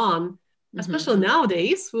bring it on, especially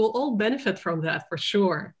nowadays, we'll all benefit from that for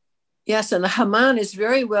sure. Yes, and the hammam is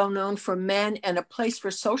very well known for men and a place for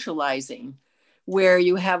socializing, where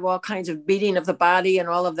you have all kinds of beating of the body and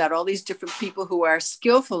all of that, all these different people who are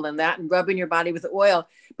skillful in that and rubbing your body with oil.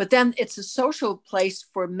 But then it's a social place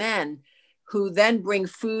for men who then bring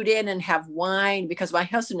food in and have wine, because my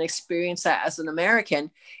husband experienced that as an American,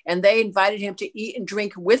 and they invited him to eat and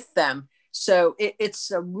drink with them. So it's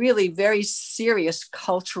a really very serious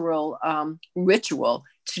cultural ritual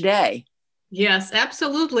today. Yes,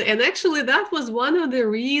 absolutely. And actually, that was one of the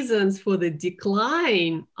reasons for the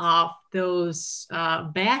decline of those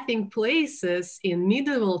bathing places in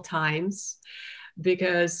medieval times,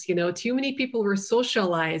 because, too many people were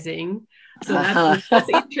socializing. So that's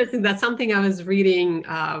interesting. That's something I was reading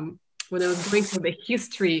when I was going through the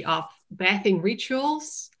history of bathing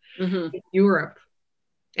rituals in Europe,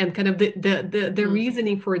 and kind of the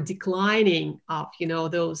reasoning for declining of,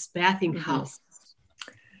 those bathing houses.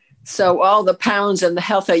 So all the pounds and the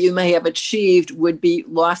health that you may have achieved would be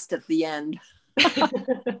lost at the end.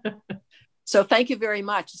 So thank you very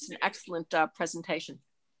much. It's an excellent presentation.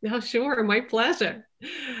 Oh, sure. My pleasure.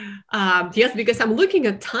 Yes, because I'm looking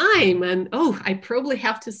at time and, I probably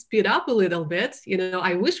have to speed up a little bit.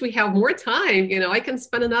 I wish we have more time. I can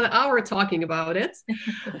spend another hour talking about it.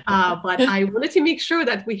 But I wanted to make sure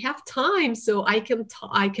that we have time so I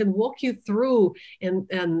can walk you through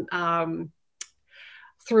and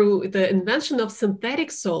through the invention of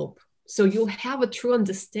synthetic soap. So you'll have a true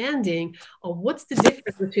understanding of what's the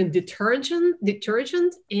difference between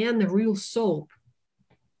detergent and the real soap.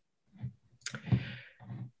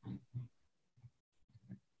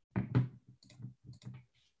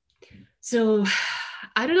 So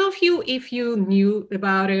I don't know if you knew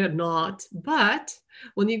about it or not, but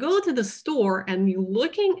when you go to the store and you're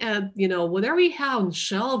looking at, whatever you have on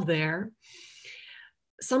shelf there,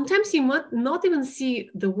 sometimes you might not even see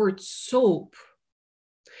the word soap,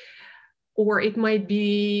 or it might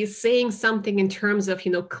be saying something in terms of,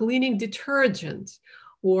 cleaning detergent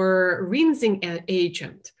or rinsing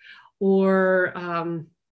agent or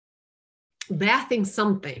bathing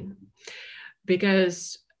something,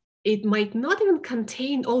 because it might not even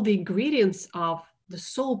contain all the ingredients of the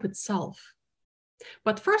soap itself.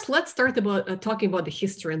 But first, let's start about talking about the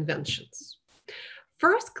history inventions.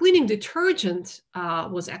 First, cleaning detergent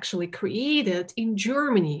was actually created in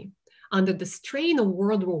Germany under the strain of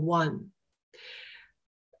World War I,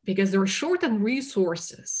 because they were short on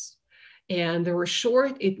resources, and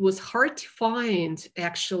it was hard to find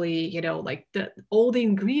actually, all the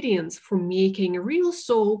ingredients for making a real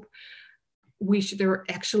soap, which they're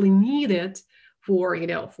actually needed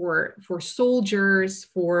for, for soldiers,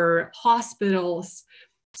 for hospitals.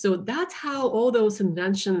 So that's how all those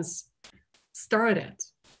inventions started.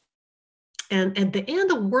 And at the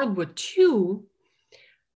end of World War II,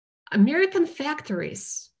 American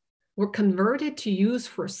factories were converted to use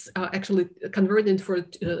for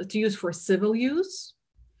civil use,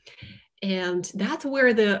 and that's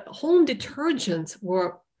where the home detergents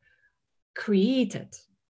were created.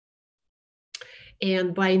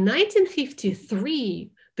 And by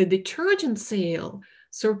 1953, the detergent sale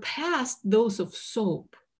surpassed those of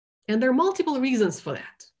soap. And there are multiple reasons for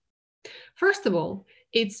that. First of all,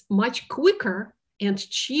 it's much quicker and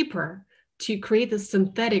cheaper to create a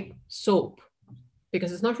synthetic soap,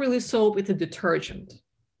 because it's not really soap, it's a detergent.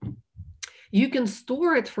 You can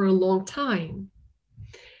store it for a long time,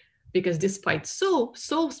 because despite soap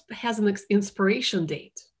has an expiration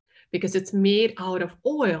date, because it's made out of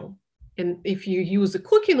oil. And if you use a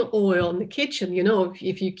cooking oil in the kitchen,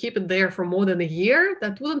 if you keep it there for more than a year,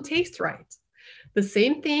 that wouldn't taste right. The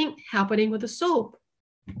same thing happening with the soap.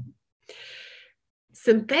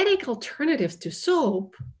 Synthetic alternatives to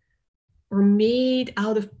soap are made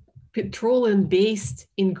out of petroleum-based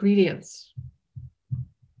ingredients.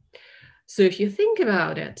 So if you think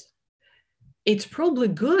about it, it's probably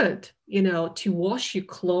good, to wash your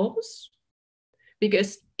clothes,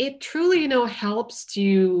 because it truly, helps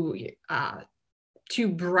to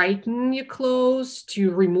brighten your clothes,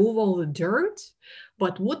 to remove all the dirt.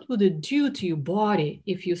 But what would it do to your body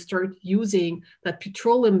if you start using that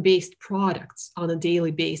petroleum-based products on a daily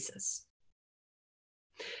basis?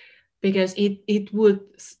 Because it would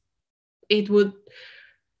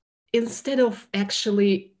instead of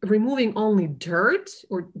actually removing only dirt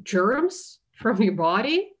or germs from your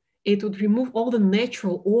body, it would remove all the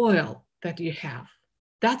natural oil that you have.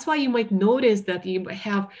 That's why you might notice that you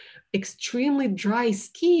have extremely dry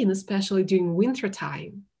skin, especially during winter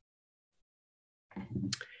time.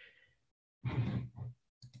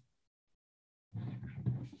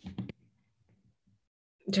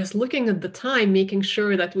 Just looking at the time, making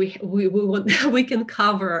sure that we can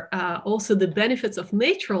cover also the benefits of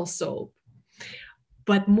natural soap.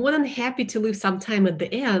 But more than happy to leave some time at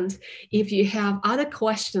the end if you have other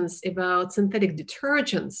questions about synthetic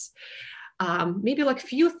detergents. Maybe like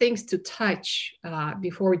few things to touch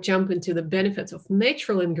before we jump into the benefits of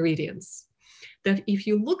natural ingredients. That if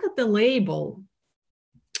you look at the label,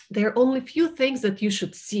 there are only few things that you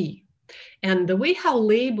should see. And the way how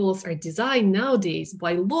labels are designed nowadays,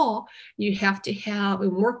 by law, you have to have a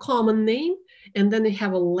more common name, and then you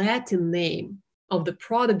have a Latin name of the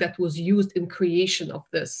product that was used in creation of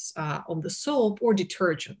this, of the soap or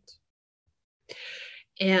detergent.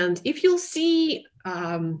 And if you'll see,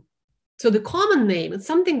 so the common name, it's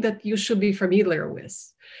something that you should be familiar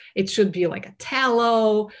with. It should be like a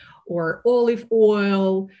tallow or olive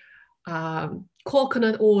oil,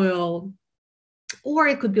 coconut oil, or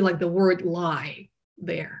it could be like the word lye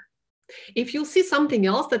there. If you see something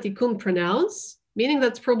else that you couldn't pronounce, meaning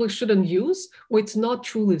that's probably shouldn't use, or it's not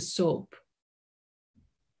truly soap.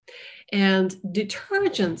 And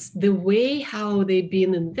detergents, the way how they've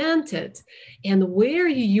been invented and where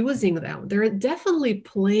you're using them, there are definitely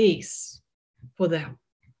place for them.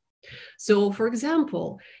 So for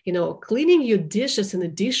example, cleaning your dishes in a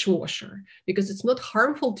dishwasher, because it's not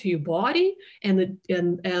harmful to your body, and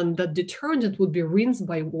the detergent would be rinsed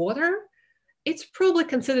by water, it's probably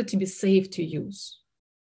considered to be safe to use.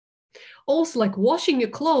 Also, like washing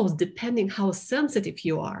your clothes, depending how sensitive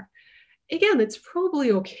you are. Again, it's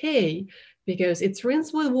probably okay because it's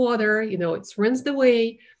rinsed with water, it's rinsed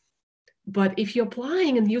away. But if you're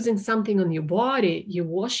applying and using something on your body, you're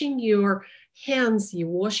washing your hands, you're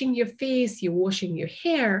washing your face, you're washing your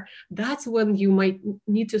hair, that's when you might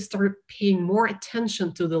need to start paying more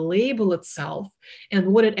attention to the label itself and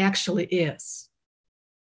what it actually is.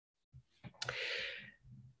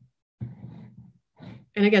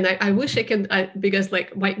 And again, I wish I can, because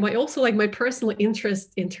like my personal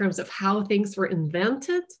interest in terms of how things were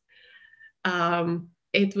invented,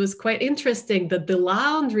 it was quite interesting that the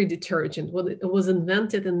laundry detergent was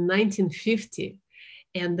invented in 1950.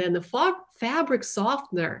 And then the fabric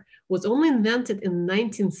softener was only invented in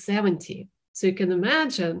 1970. So you can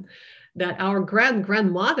imagine that our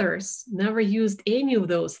grandmothers never used any of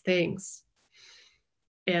those things.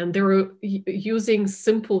 And they were using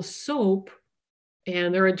simple soap,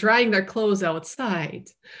 and they were drying their clothes outside.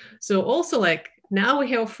 So also, like, now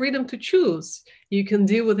we have freedom to choose. You can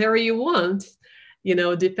do whatever you want,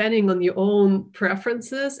 depending on your own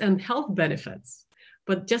preferences and health benefits.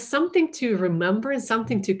 But just something to remember and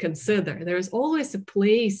something to consider. There's always a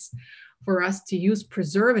place for us to use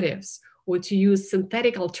preservatives or to use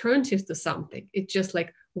synthetic alternatives to something. It's just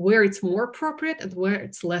like where it's more appropriate and where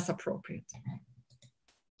it's less appropriate.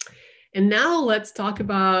 And now let's talk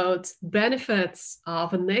about benefits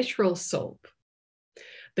of a natural soap.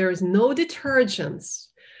 There's no detergents.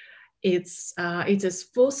 It is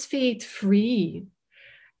phosphate-free,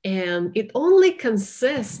 and it only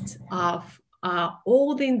consists of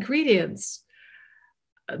all the ingredients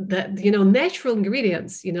that, natural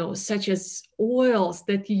ingredients, such as oils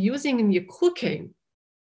that you're using in your cooking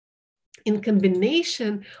in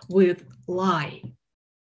combination with lye.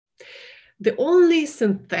 The only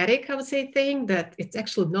synthetic, I would say, thing that it's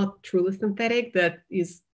actually not truly synthetic that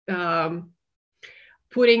is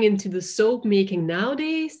putting into the soap making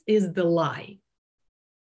nowadays is the lye.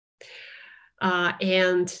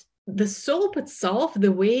 And the soap itself,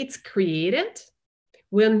 the way it's created,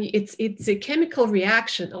 when it's a chemical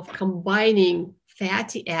reaction of combining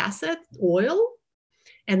fatty acid, oil,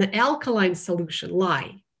 and an alkaline solution,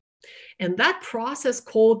 lye. And that process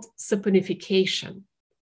called saponification.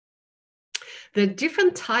 There are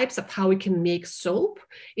different types of how we can make soap.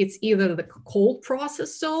 It's either the cold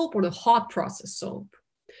process soap or the hot process soap.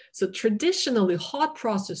 So traditionally, hot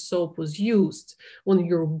process soap was used when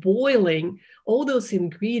you're boiling all those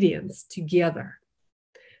ingredients together.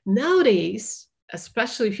 Nowadays,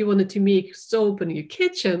 especially if you wanted to make soap in your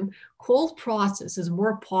kitchen, cold process is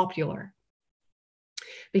more popular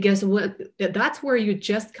because that's where you're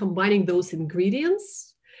just combining those ingredients.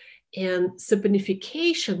 And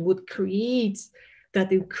saponification would create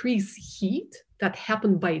that increased heat that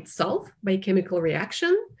happened by itself, by chemical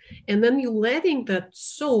reaction. And then you're letting that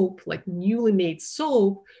soap, like newly made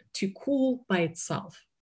soap, to cool by itself.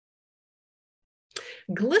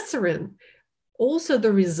 Glycerin, also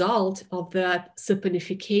the result of that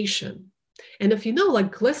saponification. And if you know,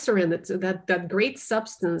 like glycerin, it's that great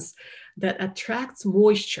substance that attracts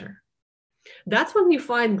moisture. That's when you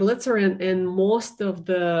find glycerin in most of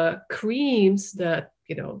the creams that,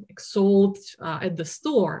 like sold at the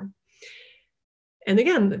store. And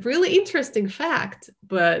again, really interesting fact,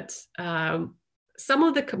 but some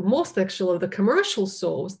of most actually of the commercial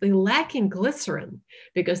soaps, they lack in glycerin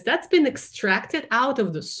because that's been extracted out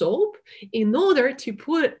of the soap in order to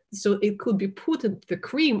so it could be put into the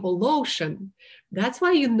cream or lotion. That's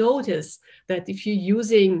why you notice that if you're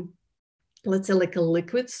using, let's say, like a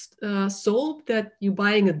liquid soap that you're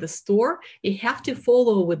buying at the store, you have to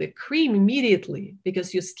follow with a cream immediately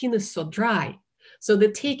because your skin is so dry. So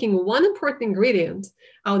they're taking one important ingredient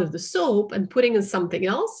out of the soap and putting in something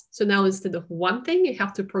else. So now instead of one thing, you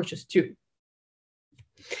have to purchase two.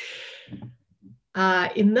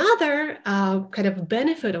 Another kind of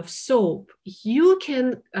benefit of soap, you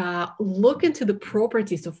can look into the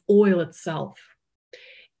properties of oil itself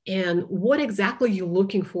and what exactly you're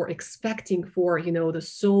looking for, expecting for, the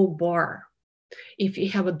soap bar. If you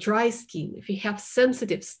have a dry skin, if you have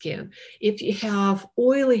sensitive skin, if you have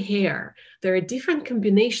oily hair, there are different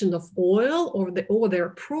combinations of oil or their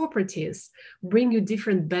properties bring you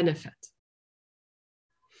different benefit.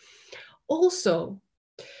 Also,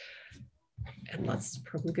 and let's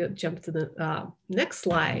probably jump to the next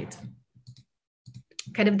slide,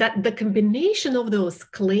 kind of that the combination of those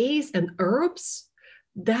clays and herbs,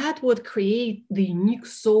 that would create the unique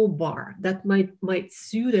soap bar that might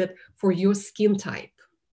suit it for your skin type.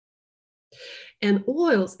 And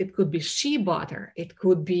oils, it could be shea butter, it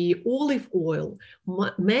could be olive oil,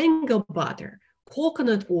 mango butter,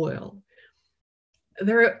 coconut oil.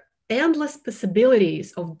 There are endless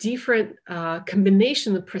possibilities of different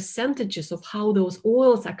combination of percentages of how those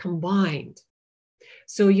oils are combined.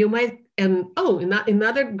 So you might, and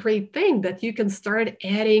another great thing that you can start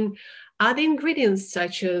adding other ingredients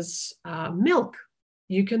such as milk.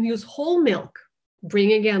 You can use whole milk,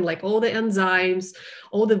 bring again like all the enzymes,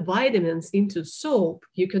 all the vitamins into soap.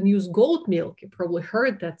 You can use goat milk. You probably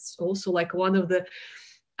heard that's also like one of the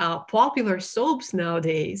popular soaps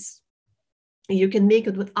nowadays. You can make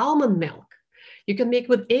it with almond milk. You can make it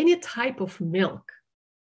with any type of milk.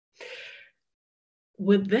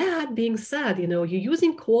 With that being said, you're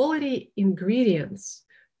using quality ingredients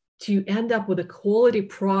to end up with a quality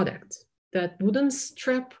product that wouldn't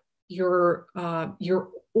strip your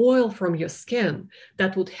oil from your skin,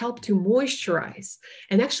 that would help to moisturize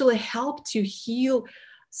and actually help to heal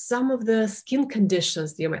some of the skin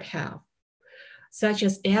conditions you might have, such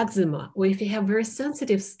as eczema, or if you have very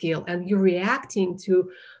sensitive skin and you're reacting to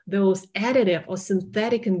those additive or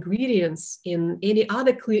synthetic ingredients in any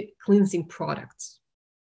other cleansing products.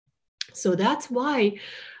 So that's why,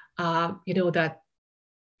 that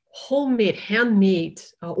homemade, handmade,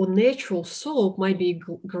 or natural soap might be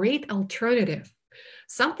a great alternative,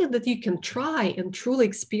 something that you can try and truly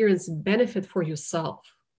experience benefit for yourself.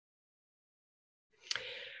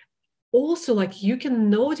 Also, like you can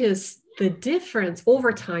notice the difference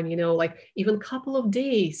over time, like even a couple of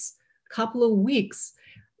days, couple of weeks.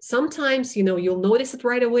 Sometimes, you'll notice it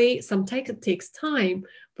right away. Sometimes it takes time.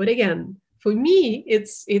 But again, for me,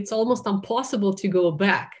 it's almost impossible to go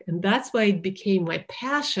back. And that's why it became my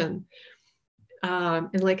passion.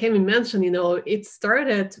 And like Amy mentioned, it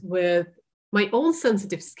started with my own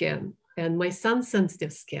sensitive skin and my son's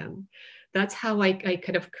sensitive skin. That's how I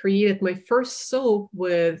kind of created my first soap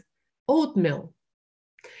with oatmeal.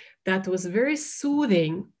 That was very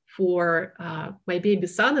soothing for my baby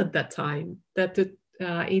son at that time. That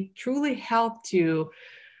it truly helped to,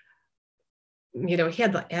 he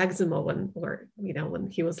had the eczema when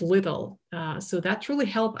he was little. So that truly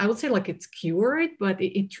helped. I would say like it's cured, but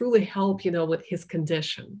it truly helped, with his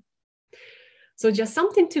condition. So just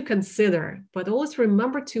something to consider, but always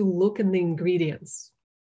remember to look in the ingredients,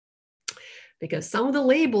 because some of the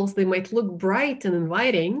labels, they might look bright and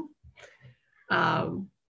inviting,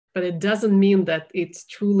 but it doesn't mean that it's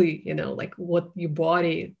truly, like what your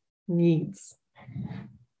body needs.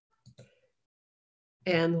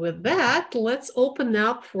 And with that, let's open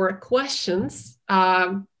up for questions.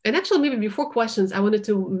 And actually, maybe before questions, I wanted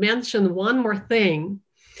to mention one more thing,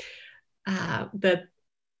 that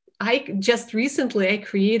I just recently, I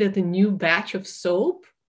created a new batch of soap.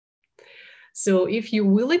 So if you're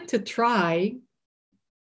willing to try,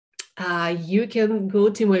 you can go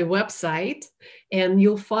to my website and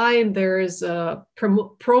you'll find there's a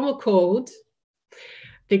promo code,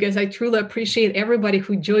 because I truly appreciate everybody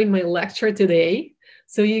who joined my lecture today.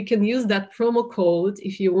 So you can use that promo code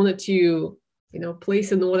if you wanted to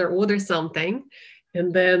place an order something,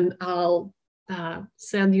 and then I'll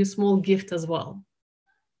send you a small gift as well.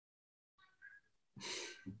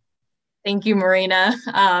 Thank you, Marina.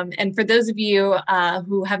 And for those of you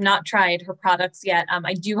who have not tried her products yet,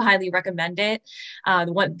 I do highly recommend it.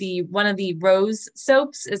 One of the rose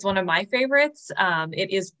soaps is one of my favorites.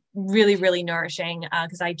 It is really, really nourishing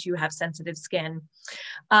because I too have sensitive skin.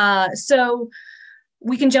 So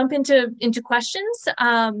we can jump into questions.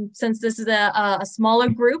 Since this is a smaller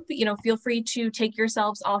group, feel free to take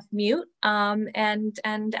yourselves off mute and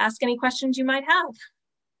ask any questions you might have.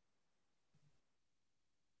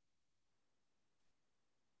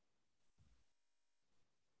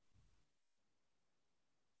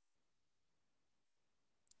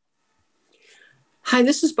 Hi,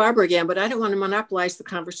 this is Barbara again, but I don't want to monopolize the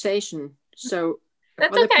conversation. So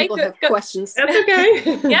that's other okay. people have questions. That's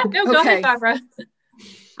okay. Yeah, no, go ahead, Barbara.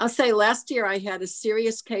 I'll say last year I had a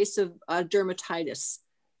serious case of dermatitis,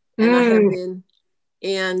 and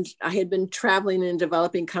I had been traveling in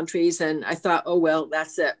developing countries, and I thought, oh, well,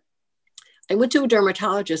 that's it. I went to a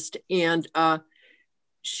dermatologist, and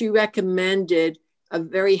she recommended a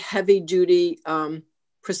very heavy duty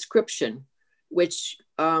prescription, which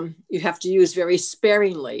you have to use very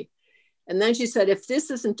sparingly. And then she said, if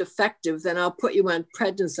this isn't effective, then I'll put you on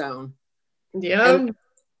prednisone. Yeah.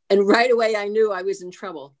 And right away, I knew I was in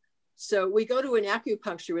trouble. So we go to an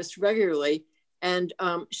acupuncturist regularly, and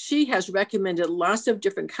she has recommended lots of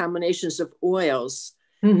different combinations of oils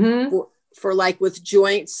for like with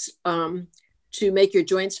joints, to make your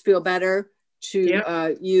joints feel better,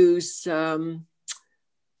 to use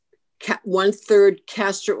 1/3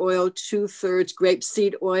 castor oil, 2/3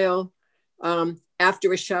 grapeseed oil.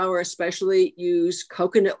 After a shower, especially use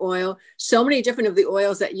coconut oil. So many different of the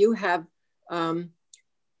oils that you have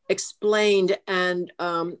explained and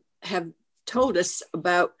have told us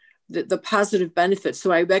about the positive benefits.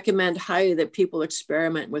 So I recommend highly that people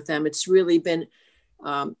experiment with them. It's really been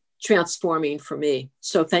transforming for me.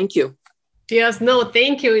 So thank you. Yes, no,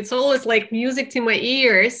 thank you. It's always like music to my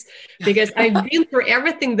ears because I've been through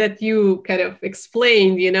everything that you kind of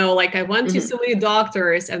explained, like I went to so many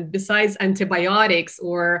doctors, and besides antibiotics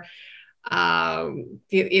or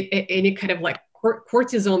any kind of like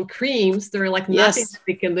cortisone creams, there are like nothing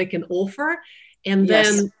they can offer. And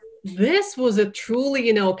then this was a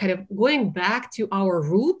truly, kind of going back to our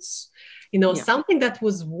roots, something that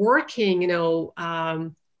was working,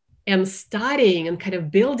 and studying and kind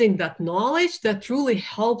of building that knowledge that truly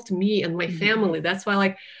helped me and my family. That's why,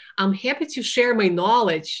 like, I'm happy to share my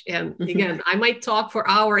knowledge. And again, I might talk for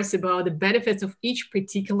hours about the benefits of each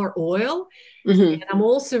particular oil. And I'm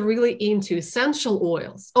also really into essential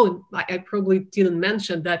oils. Oh, I probably didn't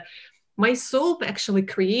mention that my soap actually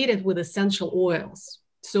created with essential oils.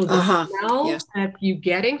 So the smell that you're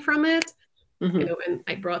getting from it, and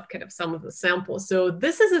I brought kind of some of the samples. So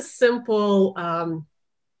this is a simple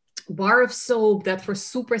bar of soap that for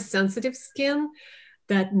super sensitive skin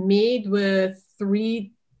that made with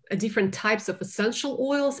 3 different types of essential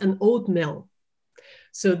oils and oatmeal.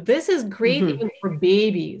 So this is great even for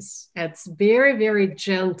babies. It's very, very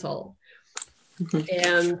gentle.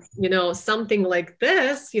 And, something like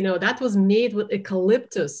this, that was made with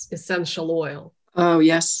eucalyptus essential oil. Oh,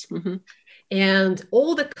 yes. And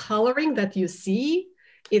all the coloring that you see,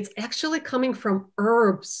 it's actually coming from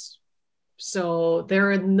herbs. So there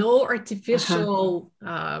are no artificial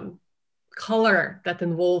color that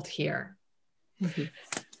involved here.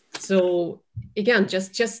 So again,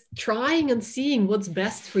 just trying and seeing what's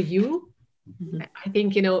best for you. I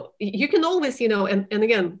think, you can always, and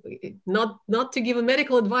again, not to give a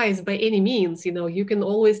medical advice by any means, you can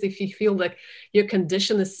always, if you feel like your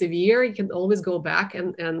condition is severe, you can always go back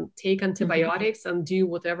and take antibiotics and do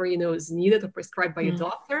whatever, is needed or prescribed by a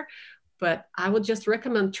doctor. But I would just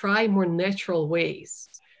recommend try more natural ways.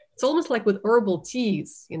 It's almost like with herbal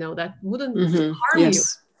teas, that wouldn't harm you.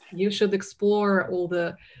 You should explore all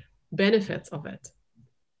the benefits of it.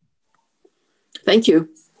 Thank you.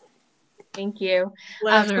 Thank you.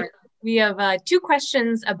 Pleasure. We have 2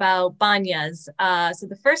 questions about banyas. So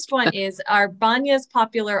the first one is, are banyas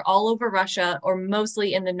popular all over Russia or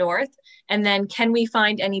mostly in the north? And then can we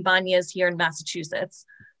find any banyas here in Massachusetts?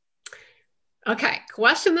 Okay,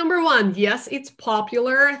 question number 1. Yes, it's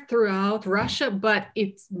popular throughout Russia, but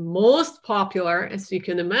it's most popular, as you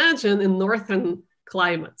can imagine, in northern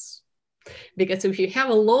climates. Because if you have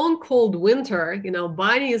a long, cold winter,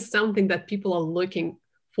 banya is something that people are looking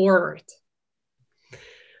forward.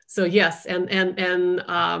 So yes, and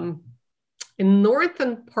in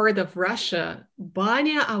northern part of Russia,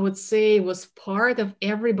 banya, I would say, was part of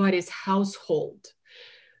everybody's household.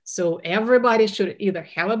 So everybody should either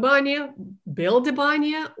have a banya, build a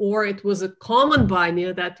banya, or it was a common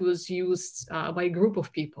banya that was used by a group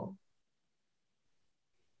of people.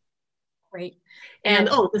 Great. And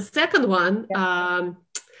the second one,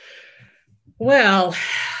 well,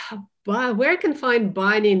 where can find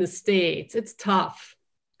banya in the States? It's tough.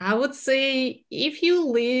 I would say if you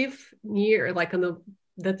live near, like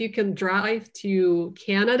that you can drive to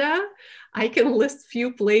Canada, I can list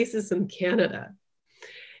few places in Canada.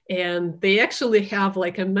 And they actually have,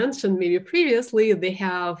 like I mentioned maybe previously, they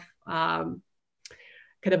have kind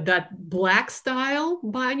of that black style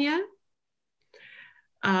banya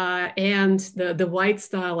and the white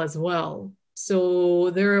style as well. So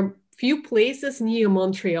there are a few places near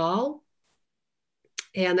Montreal.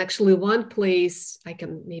 And actually one place, I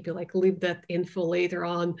can maybe like leave that info later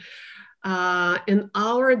on, an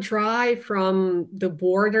hour drive from the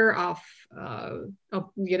border of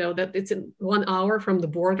that it's in 1 hour from the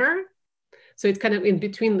border. So it's kind of in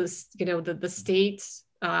between this, the States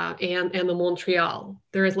and the Montreal.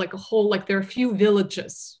 There is like a whole, like there are a few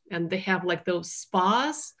villages and they have like those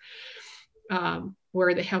spas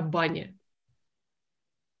where they have banya.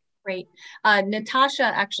 Great. Natasha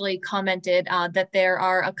actually commented that there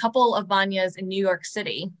are a couple of banyas in New York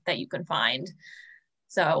City that you can find.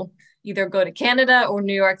 So either go to Canada or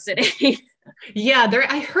New York City. Yeah,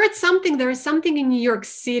 I heard something, there is something in New York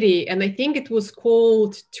City, and I think it was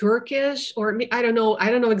called Turkish, or I don't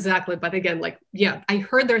know exactly, but again, like, yeah, I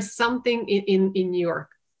heard there's something in New York.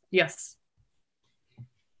 Yes.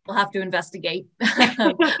 We'll have to investigate.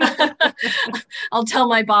 I'll tell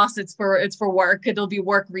my boss it's for work. It'll be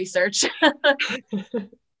work research.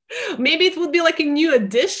 Maybe it would be like a new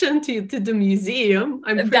addition to the museum.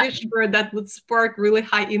 I'm pretty sure that would spark really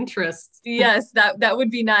high interest. Yes, that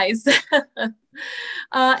would be nice.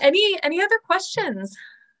 Any other questions?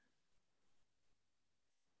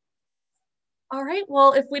 All right,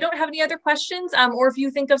 well, if we don't have any other questions, or if you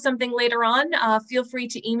think of something later on, feel free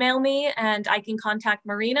to email me and I can contact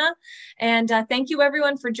Marina. And thank you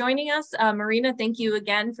everyone for joining us. Marina, thank you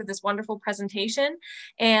again for this wonderful presentation.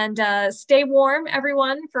 And stay warm,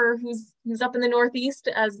 everyone, for who's up in the Northeast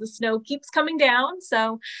as the snow keeps coming down.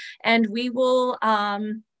 So, and we will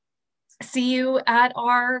see you at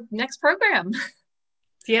our next program.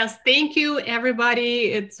 Yes, thank you,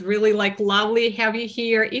 everybody. It's really like lovely to have you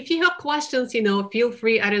here. If you have questions, feel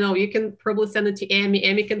free. I don't know, you can probably send it to Amy.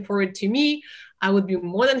 Amy can forward it to me. I would be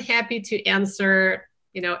more than happy to answer,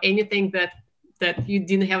 anything that you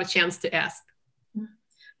didn't have a chance to ask.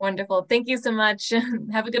 Wonderful. Thank you so much.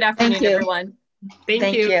 Have a good afternoon, everyone.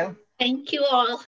 Thank you. Thank you all.